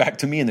talking back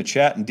to me in the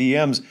chat and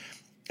DMs,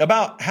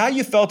 about how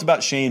you felt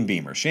about Shane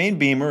Beamer. Shane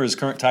Beamer is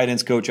current tight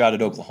ends coach out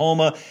at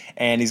Oklahoma,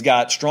 and he's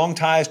got strong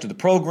ties to the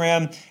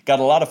program, got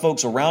a lot of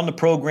folks around the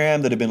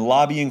program that have been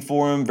lobbying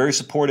for him, very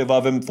supportive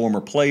of him,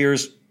 former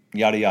players,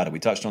 yada, yada. We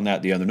touched on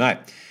that the other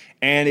night.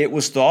 And it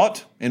was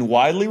thought and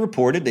widely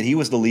reported that he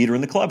was the leader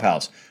in the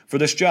clubhouse for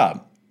this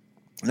job.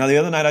 Now, the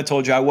other night I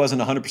told you I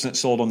wasn't 100%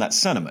 sold on that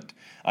sentiment.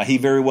 He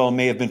very well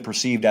may have been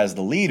perceived as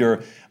the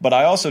leader, but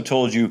I also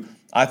told you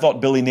I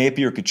thought Billy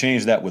Napier could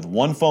change that with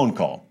one phone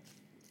call.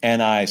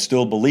 And I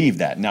still believe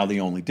that. Now, the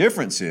only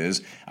difference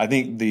is I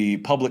think the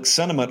public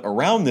sentiment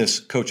around this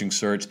coaching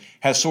search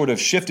has sort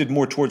of shifted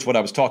more towards what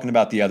I was talking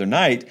about the other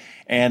night.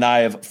 And I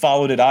have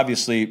followed it,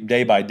 obviously,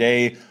 day by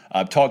day.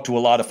 I've talked to a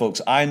lot of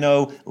folks I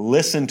know,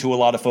 listened to a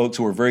lot of folks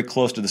who are very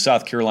close to the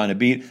South Carolina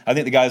beat. I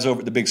think the guys over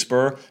at the Big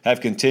Spur have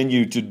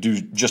continued to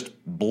do just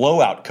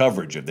blowout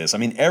coverage of this. I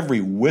mean, every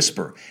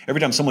whisper,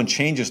 every time someone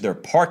changes their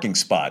parking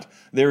spot,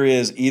 there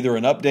is either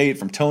an update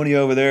from Tony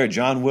over there,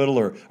 John Whittle,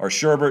 or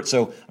Sherbert.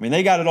 So, I mean,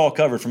 they got it all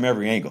covered from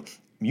every angle.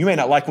 You may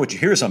not like what you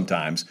hear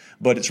sometimes,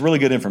 but it's really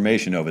good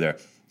information over there.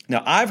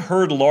 Now, I've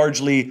heard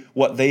largely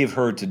what they've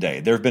heard today.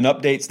 There have been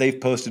updates they've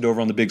posted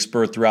over on the Big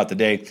Spur throughout the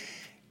day.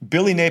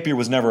 Billy Napier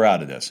was never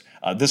out of this.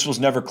 This was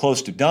never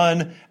close to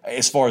done.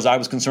 As far as I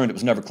was concerned, it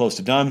was never close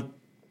to done.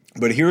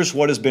 But here's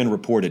what has been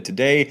reported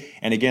today.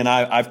 And again,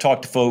 I've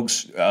talked to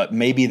folks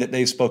maybe that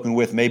they've spoken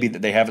with, maybe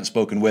that they haven't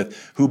spoken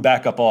with, who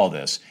back up all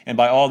this. And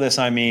by all this,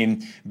 I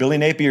mean Billy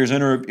Napier's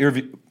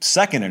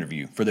second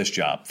interview for this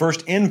job,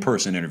 first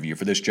in-person interview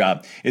for this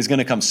job is going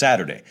to come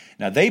Saturday.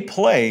 Now, they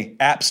play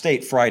App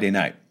State Friday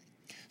night.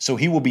 So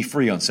he will be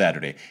free on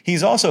Saturday.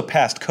 He's also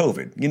past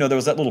COVID. You know, there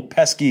was that little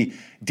pesky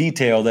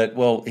detail that,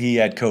 well, he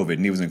had COVID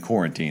and he was in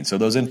quarantine. So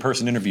those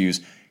in-person interviews,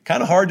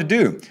 kind of hard to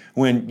do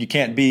when you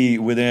can't be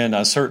within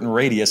a certain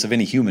radius of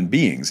any human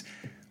beings.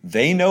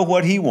 They know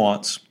what he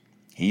wants.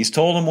 He's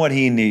told them what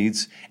he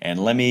needs.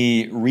 And let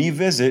me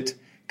revisit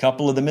a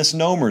couple of the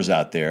misnomers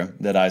out there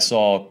that I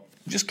saw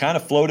just kind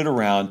of floated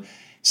around.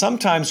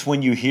 Sometimes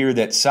when you hear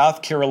that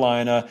South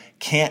Carolina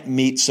can't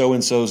meet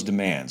so-and-so's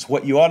demands,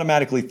 what you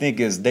automatically think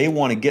is they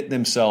want to get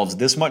themselves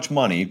this much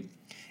money,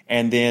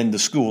 and then the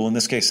school, in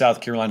this case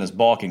South Carolina, is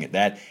balking at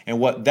that. And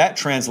what that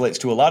translates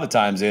to a lot of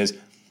times is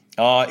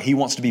he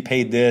wants to be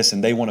paid this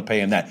and they want to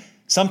pay him that.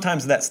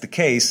 Sometimes that's the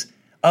case.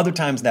 Other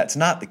times that's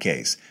not the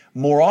case.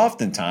 More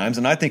oftentimes,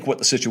 and I think what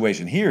the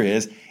situation here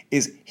is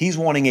he's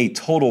wanting a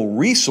total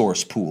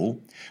resource pool,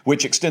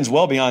 which extends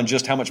well beyond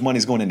just how much money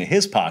is going into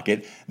his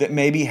pocket, that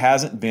maybe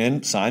hasn't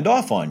been signed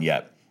off on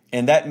yet.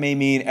 And that may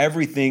mean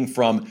everything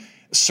from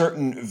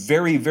certain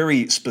very,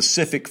 very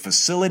specific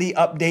facility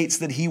updates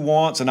that he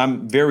wants, and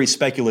I'm very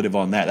speculative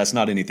on that. That's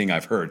not anything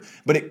I've heard.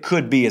 But it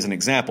could be, as an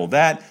example,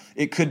 that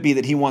it could be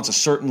that he wants a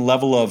certain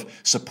level of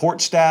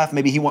support staff.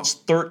 Maybe he wants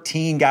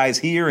 13 guys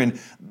here, and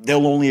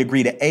they'll only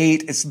agree to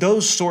 8. It's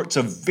those sorts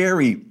of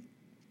very,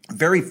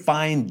 very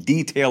fine,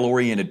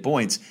 detail-oriented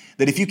points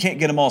that if you can't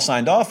get them all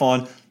signed off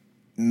on,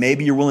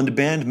 maybe you're willing to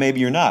bend, maybe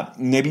you're not.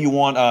 Maybe you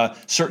want a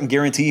certain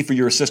guarantee for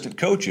your assistant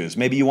coaches.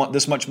 Maybe you want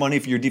this much money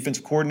for your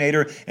defensive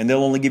coordinator, and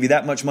they'll only give you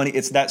that much money.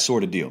 It's that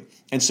sort of deal.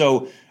 And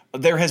so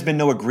there has been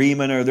no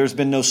agreement, or there's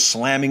been no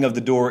slamming of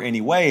the door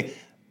anyway.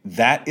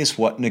 That is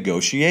what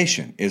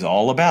negotiation is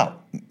all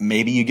about.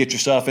 Maybe you get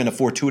yourself in a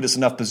fortuitous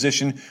enough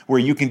position where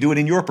you can do it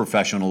in your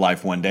professional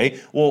life one day.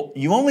 Well,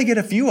 you only get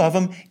a few of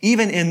them,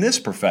 even in this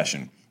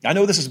profession. I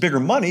know this is bigger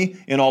money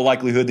in all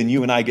likelihood than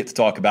you and I get to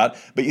talk about,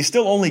 but you're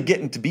still only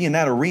getting to be in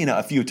that arena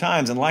a few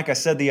times. And like I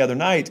said the other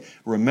night,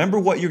 remember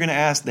what you're going to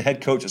ask the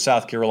head coach of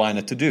South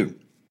Carolina to do.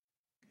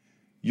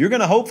 You're going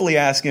to hopefully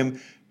ask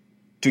him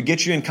to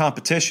get you in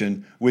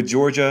competition with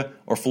Georgia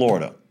or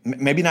Florida.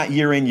 Maybe not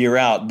year in, year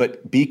out,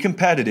 but be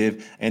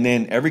competitive. And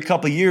then every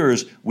couple of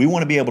years, we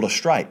want to be able to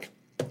strike.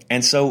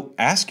 And so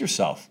ask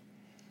yourself,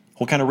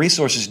 what kind of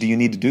resources do you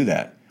need to do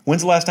that?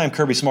 When's the last time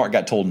Kirby Smart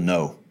got told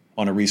no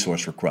on a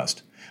resource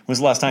request? When's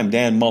the last time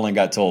Dan Mullen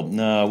got told,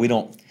 no,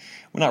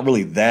 we're not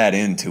really that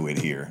into it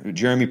here?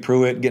 Jeremy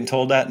Pruitt getting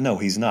told that? No,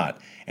 he's not.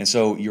 And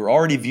so you're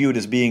already viewed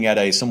as being at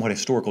a somewhat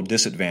historical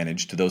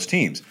disadvantage to those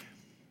teams.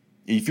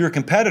 If you're a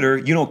competitor,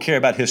 you don't care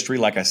about history,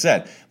 like I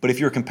said. But if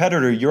you're a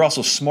competitor, you're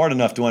also smart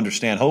enough to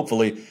understand,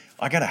 hopefully,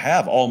 I got to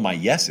have all my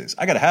yeses.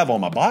 I got to have all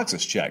my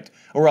boxes checked.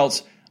 Or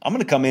else I'm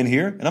going to come in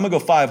here and I'm going to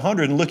go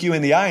 500 and look you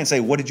in the eye and say,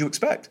 what did you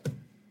expect?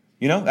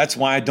 You know, that's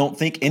why I don't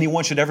think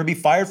anyone should ever be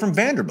fired from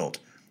Vanderbilt.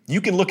 You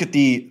can look at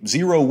the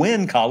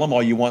 0-win column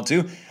all you want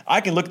to.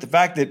 I can look at the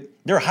fact that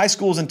there are high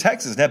schools in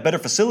Texas that have better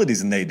facilities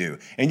than they do.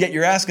 And yet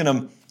you're asking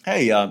them,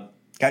 hey,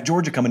 got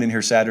Georgia coming in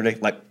here Saturday.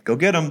 Like, go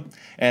get them.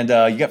 And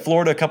you got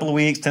Florida a couple of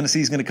weeks.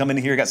 Tennessee's going to come in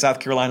here. Got South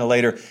Carolina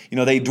later.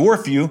 They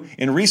dwarf you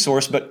in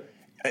resource, but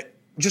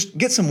just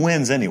get some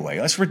wins anyway.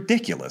 That's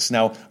ridiculous.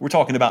 Now, we're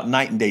talking about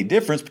night and day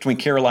difference between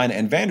Carolina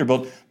and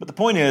Vanderbilt. But the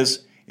point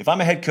is, if I'm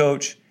a head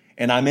coach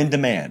and I'm in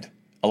demand,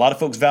 a lot of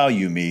folks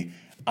value me,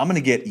 I'm going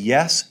to get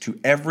yes to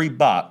every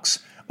box,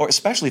 or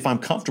especially if I'm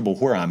comfortable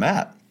where I'm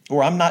at,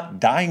 or I'm not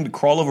dying to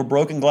crawl over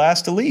broken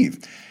glass to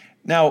leave.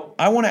 Now,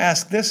 I want to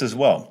ask this as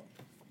well,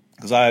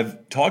 because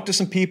I've talked to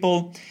some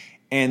people,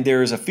 and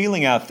there's a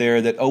feeling out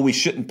there that, we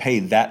shouldn't pay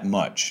that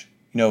much.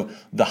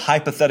 The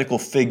hypothetical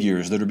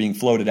figures that are being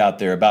floated out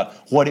there about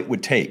what it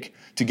would take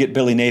to get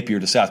Billy Napier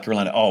to South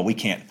Carolina. We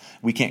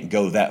can't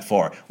go that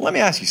far. Well, let me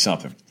ask you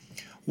something.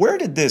 Where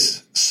did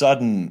this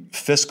sudden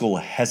fiscal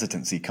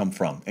hesitancy come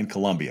from in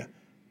Columbia?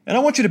 And I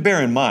want you to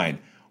bear in mind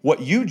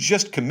what you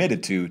just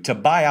committed to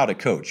buy out a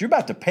coach. You're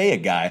about to pay a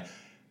guy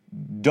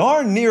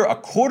darn near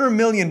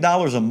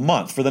 $250,000 a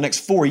month for the next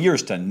 4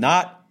 years to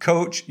not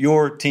coach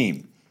your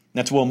team.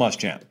 That's Will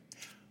Muschamp.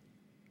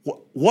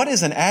 What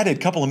is an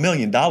added couple of $1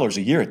 million a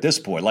year at this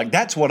point?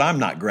 That's what I'm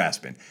not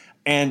grasping.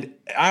 And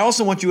I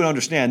also want you to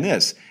understand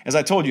this. As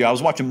I told you, I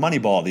was watching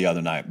Moneyball the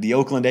other night, the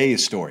Oakland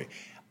A's story.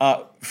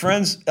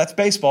 Friends, that's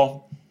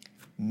baseball.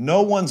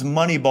 No one's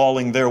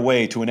moneyballing their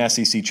way to an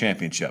SEC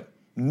championship.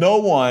 No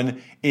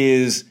one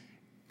is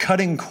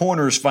cutting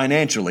corners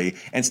financially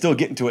and still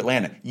getting to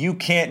Atlanta. You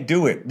can't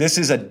do it. This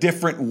is a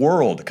different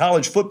world.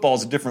 College football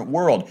is a different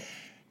world.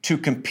 To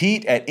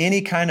compete at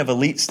any kind of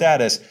elite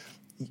status,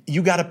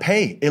 you got to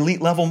pay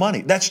elite level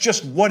money. That's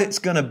just what it's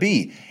going to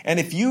be. And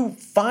if you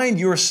find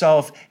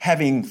yourself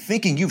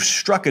thinking you've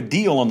struck a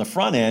deal on the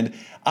front end,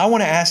 I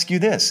want to ask you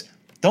this.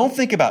 Don't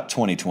think about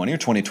 2020 or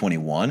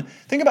 2021.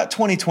 Think about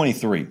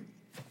 2023.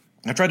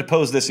 I tried to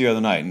pose this the other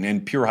night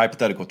in pure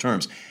hypothetical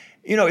terms.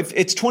 If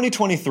it's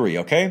 2023,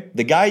 okay?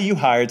 The guy you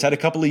hired's had a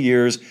couple of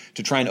years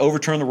to try and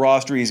overturn the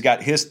roster. He's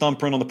got his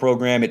thumbprint on the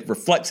program. It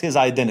reflects his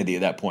identity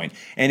at that point.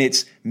 And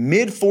it's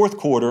mid-fourth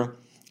quarter,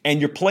 and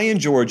you're playing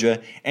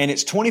Georgia, and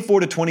it's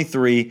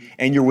 24-23,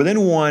 and you're within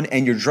one,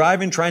 and you're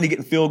driving, trying to get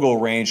in field goal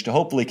range to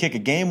hopefully kick a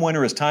game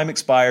winner as time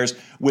expires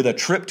with a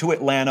trip to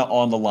Atlanta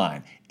on the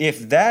line.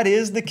 If that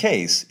is the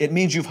case, it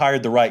means you've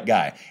hired the right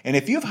guy. And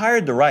if you've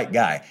hired the right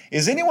guy,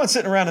 is anyone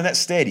sitting around in that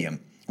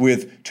stadium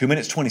with 2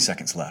 minutes, 20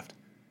 seconds left?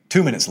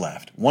 2 minutes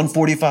left,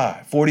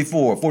 1:45,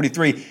 44,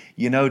 43.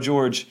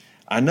 George,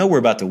 I know we're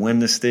about to win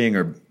this thing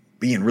or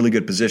be in really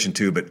good position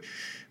too, but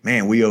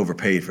man, we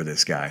overpaid for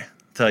this guy.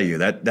 I'll tell you,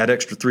 that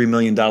extra $3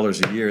 million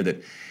a year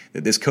that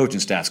this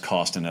coaching staff's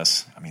costing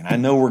us. I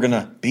know we're going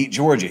to beat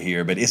Georgia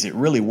here, but is it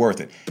really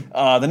worth it?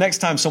 The next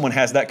time someone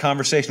has that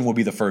conversation will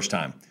be the first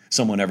time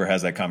someone ever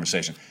has that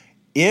conversation.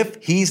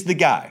 If he's the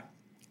guy,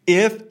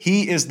 if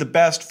he is the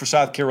best for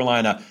South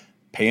Carolina,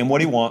 pay him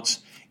what he wants,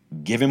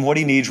 give him what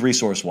he needs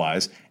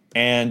resource-wise,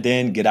 and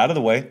then get out of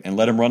the way and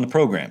let him run the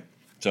program.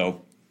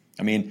 So,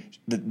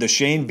 the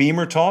Shane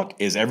Beamer talk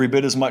is every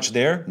bit as much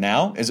there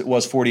now as it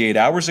was 48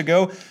 hours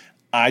ago.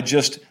 I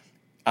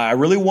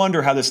really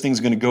wonder how this thing's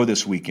going to go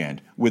this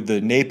weekend with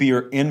the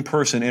Napier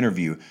in-person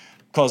interview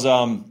because,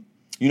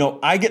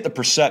 I get the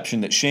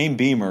perception that Shane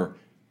Beamer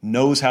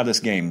knows how this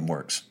game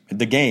works.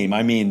 The game,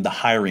 the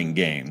hiring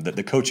game,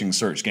 the coaching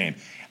search game.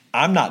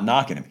 I'm not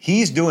knocking him.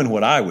 He's doing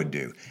what I would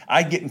do.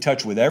 I get in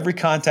touch with every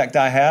contact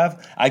I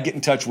have. I get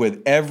in touch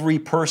with every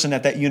person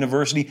at that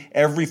university,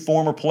 every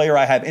former player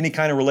I have any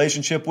kind of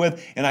relationship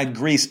with, and I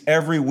grease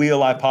every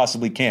wheel I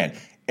possibly can.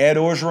 Ed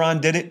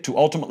Orgeron did it to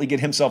ultimately get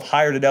himself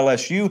hired at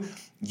LSU.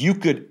 You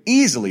could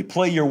easily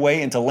play your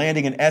way into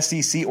landing an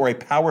SEC or a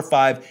Power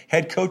 5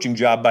 head coaching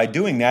job by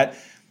doing that.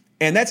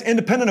 And that's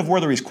independent of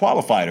whether he's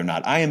qualified or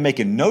not. I am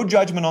making no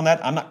judgment on that.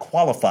 I'm not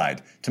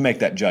qualified to make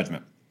that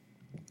judgment.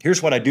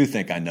 Here's what I do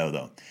think I know,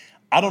 though.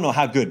 I don't know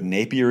how good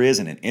Napier is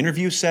in an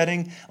interview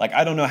setting.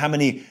 I don't know how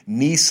many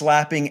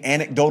knee-slapping,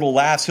 anecdotal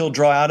laughs he'll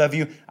draw out of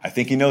you. I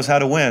think he knows how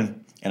to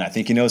win, and I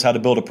think he knows how to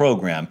build a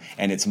program.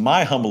 And it's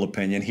my humble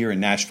opinion here in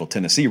Nashville,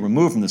 Tennessee,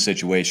 removed from the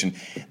situation,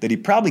 that he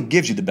probably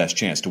gives you the best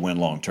chance to win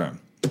long-term.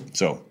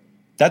 So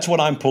that's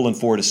what I'm pulling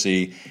for to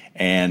see.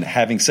 And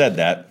having said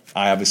that,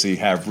 I obviously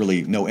have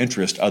really no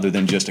interest other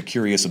than just a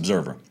curious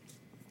observer.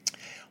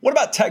 What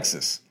about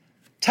Texas?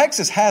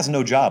 Texas has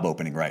no job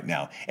opening right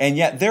now, and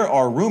yet there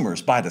are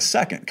rumors by the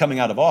second coming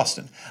out of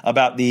Austin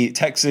about the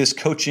Texas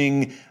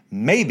coaching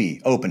maybe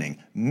opening,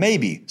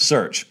 maybe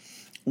search.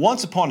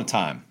 Once upon a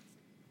time,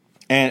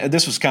 and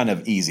this was kind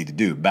of easy to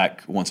do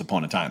back once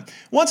upon a time.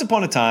 Once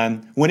upon a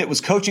time, when it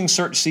was coaching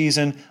search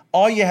season,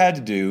 all you had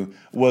to do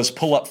was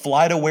pull up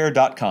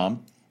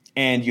flightaware.com,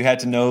 and you had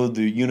to know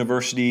the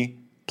university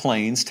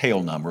plane's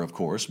tail number, of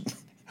course.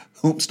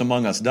 Whomst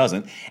among us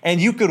doesn't.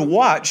 And you could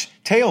watch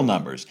tail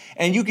numbers.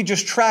 And you could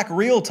just track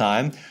real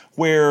time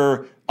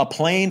where a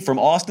plane from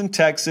Austin,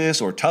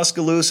 Texas, or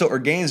Tuscaloosa, or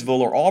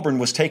Gainesville, or Auburn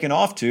was taken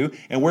off to,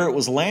 and where it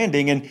was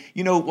landing. And,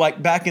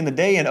 back in the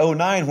day in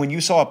 2009, when you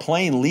saw a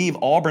plane leave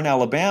Auburn,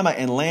 Alabama,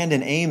 and land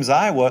in Ames,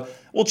 Iowa,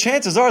 well,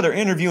 chances are they're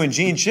interviewing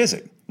Gene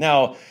Chizik.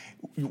 Now,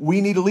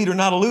 we need a leader,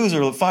 not a loser.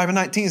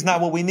 5-19 is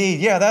not what we need.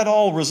 Yeah, that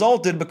all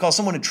resulted because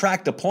someone had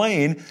tracked a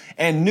plane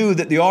and knew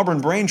that the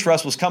Auburn Brain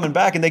Trust was coming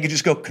back and they could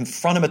just go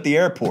confront him at the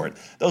airport.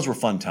 Those were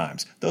fun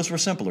times. Those were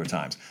simpler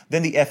times.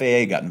 Then the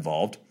FAA got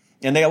involved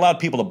and they allowed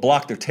people to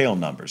block their tail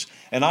numbers.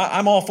 And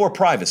I'm all for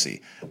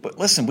privacy. But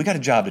listen, we got a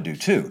job to do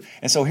too.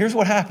 And so here's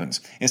what happens.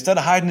 Instead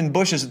of hiding in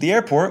bushes at the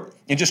airport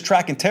and just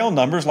tracking tail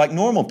numbers like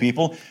normal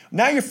people,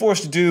 now you're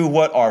forced to do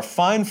what our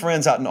fine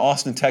friends out in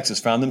Austin, Texas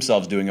found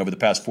themselves doing over the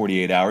past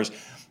 48 hours.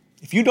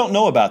 If you don't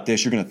know about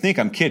this, you're going to think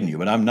I'm kidding you,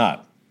 but I'm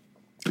not.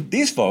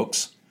 These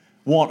folks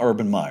want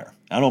Urban Meyer.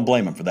 I don't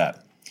blame them for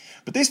that.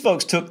 But these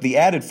folks took the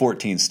added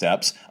 14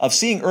 steps of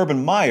seeing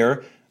Urban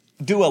Meyer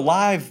do a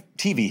live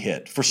TV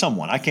hit for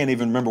someone. I can't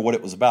even remember what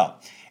it was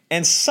about.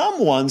 And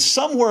someone,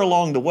 somewhere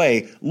along the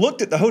way,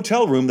 looked at the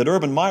hotel room that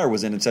Urban Meyer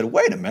was in and said,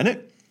 wait a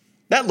minute,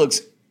 that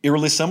looks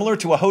eerily similar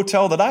to a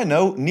hotel that I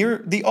know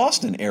near the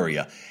Austin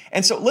area.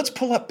 And so let's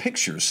pull up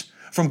pictures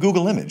from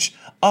Google Image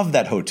of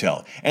that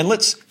hotel, and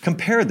let's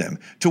compare them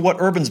to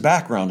what Urban's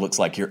background looks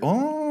like here.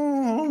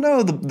 Oh,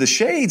 no, the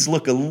shades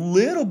look a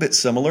little bit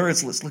similar.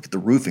 Let's look at the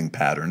roofing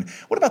pattern.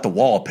 What about the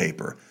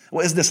wallpaper?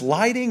 Well, is this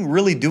lighting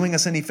really doing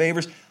us any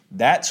favors?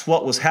 That's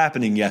what was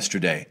happening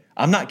yesterday.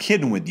 I'm not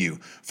kidding with you.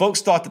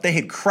 Folks thought that they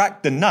had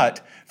cracked the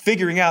nut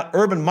figuring out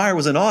Urban Meyer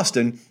was in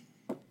Austin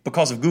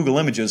because of Google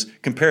Images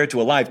compared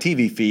to a live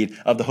TV feed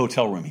of the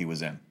hotel room he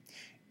was in.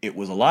 It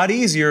was a lot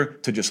easier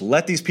to just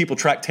let these people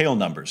track tail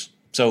numbers.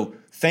 So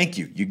thank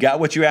you. You got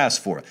what you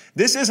asked for.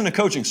 This isn't a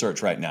coaching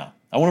search right now.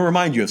 I want to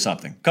remind you of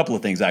something. A couple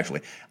of things,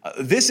 actually.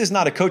 This is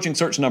not a coaching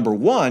search number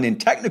one in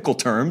technical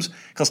terms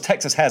because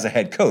Texas has a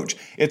head coach.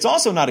 It's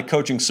also not a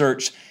coaching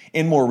search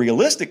in more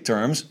realistic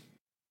terms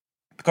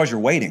because you're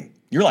waiting.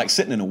 You're like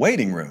sitting in a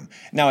waiting room.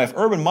 Now, if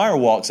Urban Meyer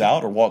walks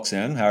out or walks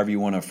in, however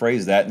you want to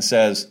phrase that, and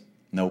says,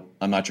 nope,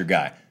 I'm not your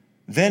guy,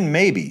 then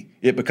maybe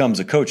it becomes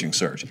a coaching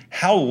search.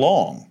 How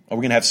long are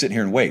we going to have to sit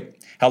here and wait?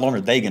 How long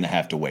are they going to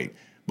have to wait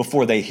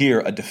before they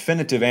hear a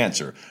definitive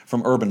answer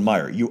from Urban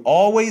Meyer? You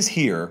always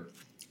hear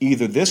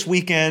either this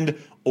weekend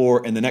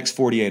or in the next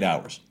 48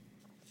 hours.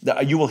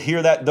 You will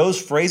hear that.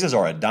 Those phrases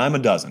are a dime a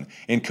dozen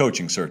in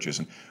coaching searches.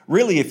 And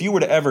really, if you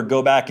were to ever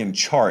go back and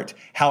chart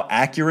how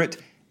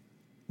accurate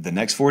the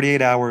next 48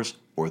 hours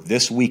or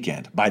this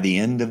weekend, by the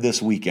end of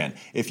this weekend,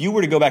 if you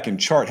were to go back and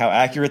chart how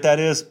accurate that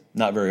is,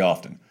 not very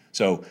often.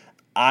 So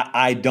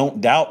I don't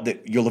doubt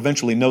that you'll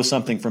eventually know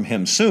something from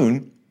him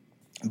soon.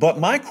 But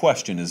my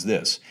question is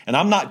this, and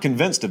I'm not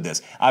convinced of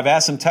this. I've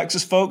asked some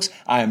Texas folks.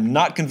 I am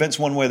not convinced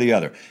one way or the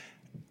other.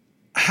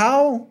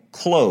 How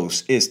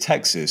close is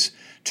Texas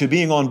to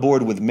being on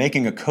board with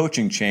making a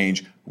coaching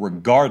change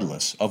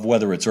regardless of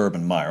whether it's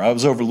Urban Meyer? I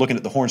was over looking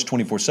at the Horns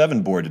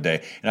 24/7 board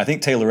today, and I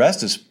think Taylor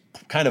Estes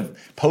kind of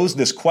posed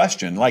this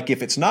question, like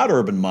if it's not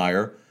Urban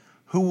Meyer,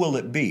 who will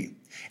it be?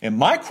 And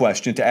my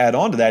question to add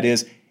on to that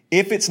is,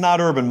 if it's not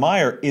Urban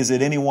Meyer, is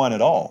it anyone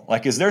at all?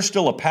 Like, is there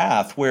still a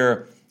path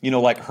where,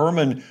 like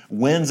Herman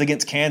wins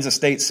against Kansas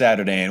State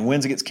Saturday and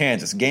wins against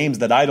Kansas, games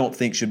that I don't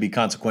think should be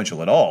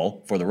consequential at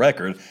all, for the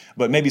record,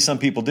 but maybe some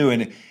people do.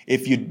 And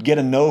if you get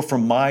a no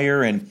from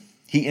Meyer and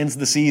he ends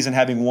the season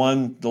having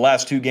won the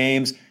last two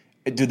games,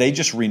 do they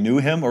just renew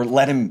him or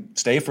let him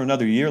stay for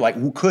another year?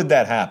 Like, could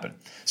that happen?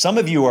 Some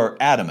of you are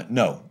adamant,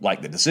 no,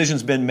 like the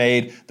decision's been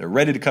made, they're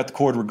ready to cut the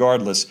cord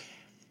regardless.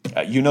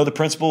 You know the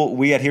principle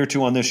we adhere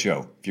to on this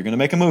show. If you're going to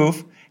make a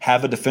move,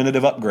 have a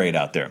definitive upgrade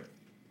out there.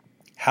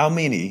 How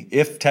many,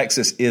 if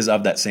Texas is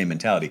of that same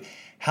mentality,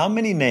 how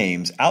many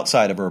names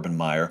outside of Urban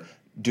Meyer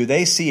do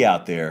they see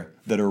out there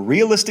that are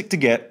realistic to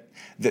get,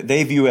 that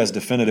they view as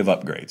definitive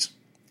upgrades?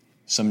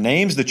 Some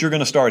names that you're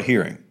going to start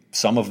hearing.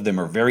 Some of them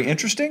are very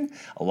interesting.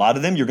 A lot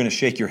of them you're going to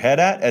shake your head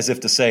at as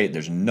if to say,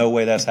 there's no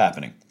way that's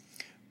happening.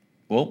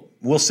 Well,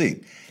 we'll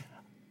see.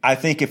 I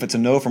think if it's a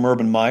no from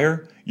Urban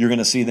Meyer, you're going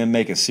to see them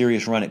make a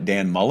serious run at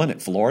Dan Mullen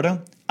at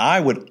Florida. I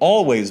would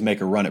always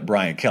make a run at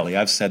Brian Kelly.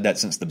 I've said that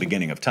since the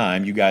beginning of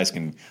time. You guys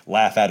can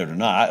laugh at it or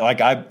not.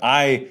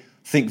 I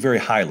think very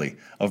highly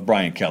of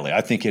Brian Kelly.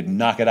 I think he'd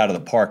knock it out of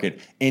the park at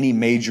any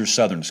major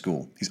Southern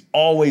school. He's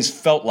always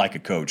felt like a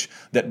coach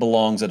that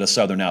belongs at a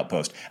Southern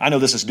outpost. I know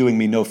this is doing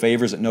me no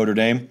favors at Notre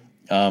Dame.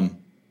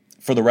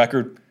 For the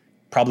record,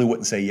 probably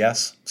wouldn't say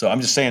yes. So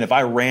I'm just saying if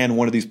I ran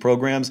one of these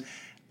programs,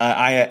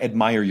 I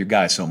admire your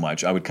guy so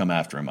much, I would come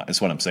after him.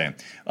 That's what I'm saying.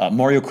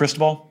 Mario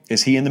Cristobal,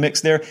 is he in the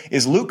mix there?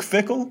 Is Luke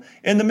Fickell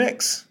in the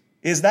mix?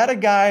 Is that a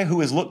guy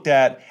who is looked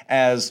at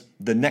as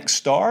the next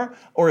star,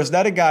 or is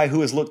that a guy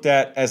who is looked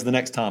at as the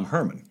next Tom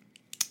Herman?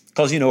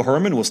 Because,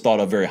 Herman was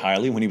thought of very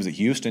highly when he was at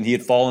Houston. He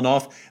had fallen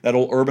off that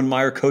old Urban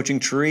Meyer coaching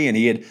tree, and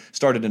he had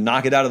started to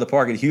knock it out of the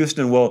park at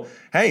Houston. Well,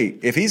 hey,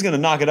 if he's going to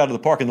knock it out of the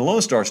park in the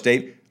Lone Star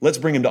State, let's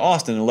bring him to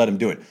Austin and let him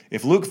do it.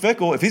 If Luke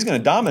Fickell, if he's going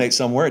to dominate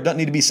somewhere, it doesn't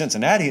need to be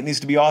Cincinnati. It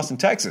needs to be Austin,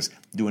 Texas.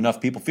 Do enough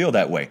people feel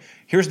that way?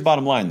 Here's the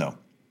bottom line, though.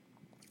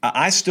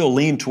 I still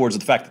lean towards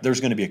the fact that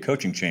there's going to be a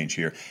coaching change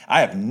here.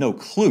 I have no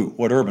clue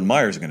what Urban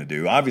Meyer is going to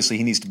do. Obviously,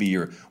 he needs to be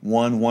your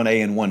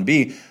 1A, and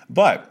 1B,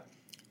 but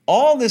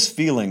all this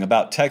feeling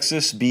about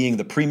Texas being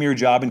the premier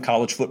job in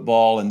college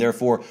football and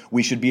therefore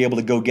we should be able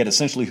to go get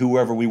essentially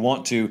whoever we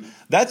want to,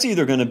 that's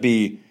either going to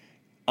be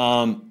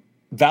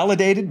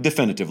validated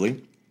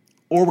definitively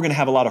or we're going to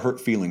have a lot of hurt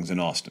feelings in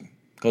Austin.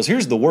 Because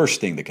here's the worst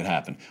thing that could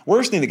happen.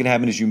 Worst thing that can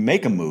happen is you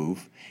make a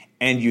move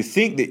and you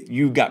think that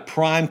you've got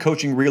prime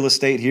coaching real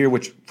estate here,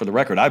 which for the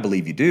record, I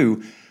believe you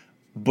do,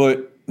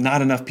 but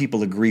not enough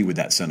people agree with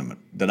that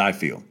sentiment that I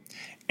feel.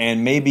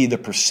 And maybe the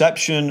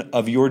perception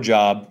of your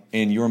job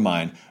in your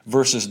mind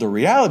versus the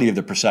reality of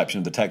the perception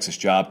of the Texas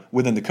job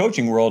within the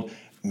coaching world,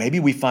 maybe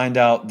we find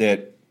out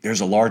that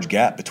there's a large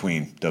gap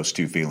between those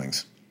two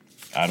feelings.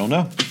 I don't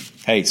know.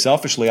 Hey,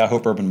 selfishly, I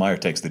hope Urban Meyer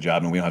takes the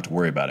job and we don't have to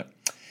worry about it.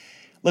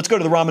 Let's go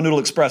to the Ramen Noodle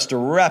Express to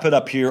wrap it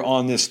up here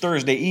on this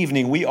Thursday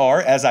evening. We are,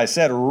 as I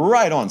said,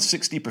 right on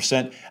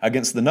 60%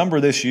 against the number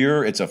this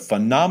year. It's a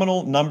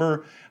phenomenal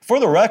number. For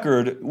the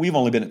record, we've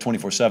only been at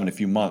 24/7 a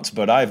few months,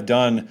 but I've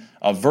done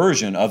a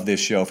version of this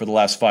show for the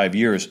last 5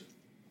 years.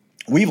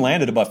 We've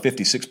landed above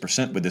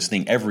 56% with this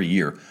thing every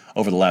year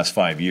over the last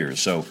 5 years.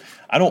 So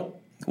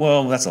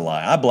well, that's a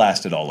lie. I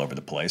blasted all over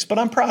the place, but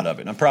I'm proud of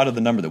it. I'm proud of the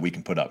number that we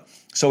can put up.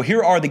 So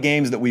here are the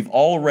games that we've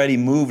already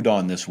moved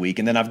on this week,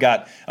 and then I've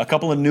got a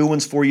couple of new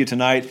ones for you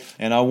tonight,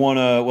 and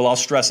I'll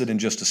stress it in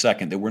just a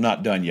second that we're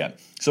not done yet.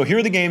 So here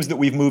are the games that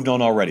we've moved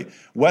on already.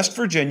 West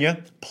Virginia,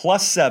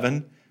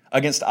 +7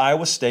 against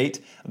Iowa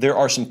State. There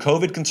are some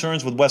COVID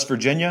concerns with West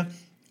Virginia.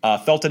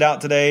 Felt it out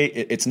today.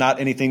 It's not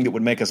anything that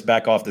would make us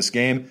back off this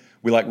game.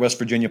 We like West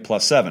Virginia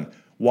 +7.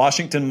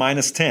 Washington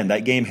 -10.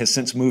 That game has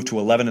since moved to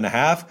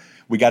 11.5.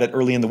 We got it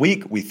early in the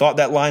week. We thought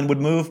that line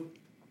would move.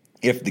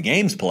 If the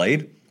game's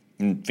played,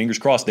 and fingers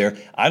crossed there,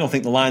 I don't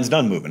think the line's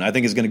done moving. I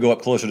think it's going to go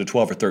up closer to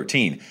 12 or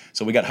 13.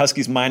 So we got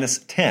Huskies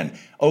 -10.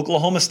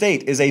 Oklahoma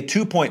State is a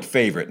 2-point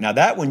favorite. Now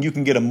that one you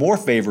can get a more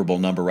favorable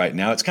number right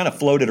now. It's kind of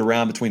floated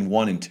around between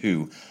 1 and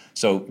 2.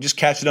 So just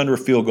catch it under a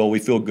field goal. We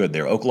feel good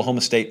there.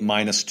 Oklahoma State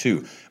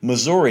 -2.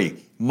 Missouri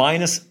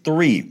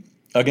 -3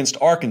 against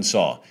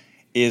Arkansas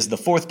is the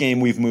fourth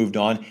game we've moved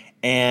on.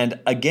 And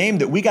a game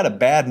that we got a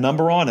bad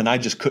number on, and I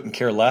just couldn't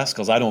care less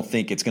because I don't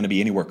think it's going to be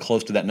anywhere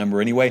close to that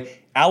number anyway.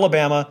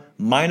 Alabama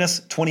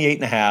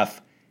 -28.5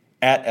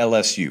 at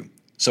LSU.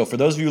 So for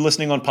those of you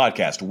listening on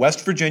podcast,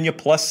 West Virginia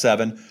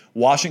 +7,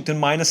 Washington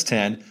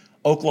 -10,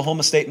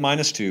 Oklahoma State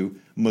 -2,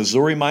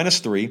 Missouri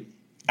 -3,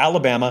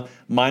 Alabama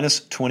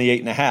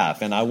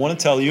 -28.5. And I want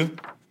to tell you,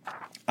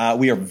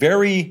 we are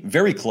very,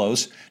 very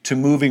close to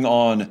moving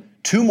on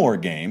 2 more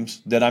games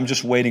that I'm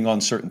just waiting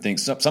on certain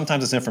things.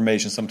 Sometimes it's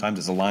information, sometimes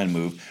it's a line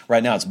move.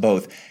 Right now it's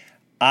both.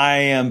 I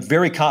am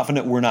very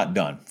confident we're not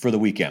done for the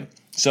weekend.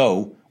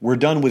 So we're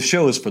done with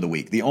shows for the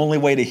week. The only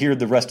way to hear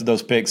the rest of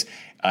those picks,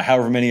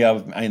 however many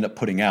of them I end up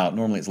putting out,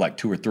 normally it's like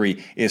 2 or 3,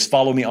 is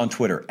follow me on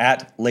Twitter,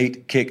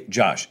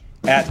 @LateKickJosh.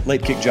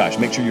 @LateKickJosh.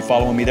 Make sure you're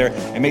following me there,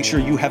 and make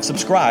sure you have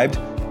subscribed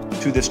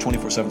to this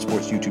 24/7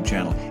 Sports YouTube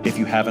channel if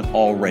you haven't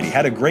already.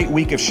 Had a great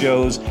week of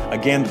shows.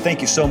 Again,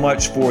 thank you so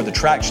much for the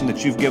traction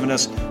that you've given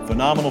us.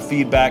 Phenomenal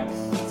feedback.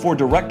 For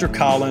Director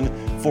Colin,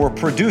 for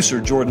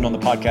Producer Jordan on the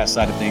podcast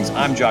side of things,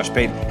 I'm Josh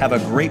Pate. Have a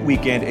great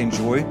weekend.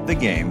 Enjoy the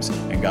games,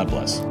 and God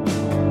bless.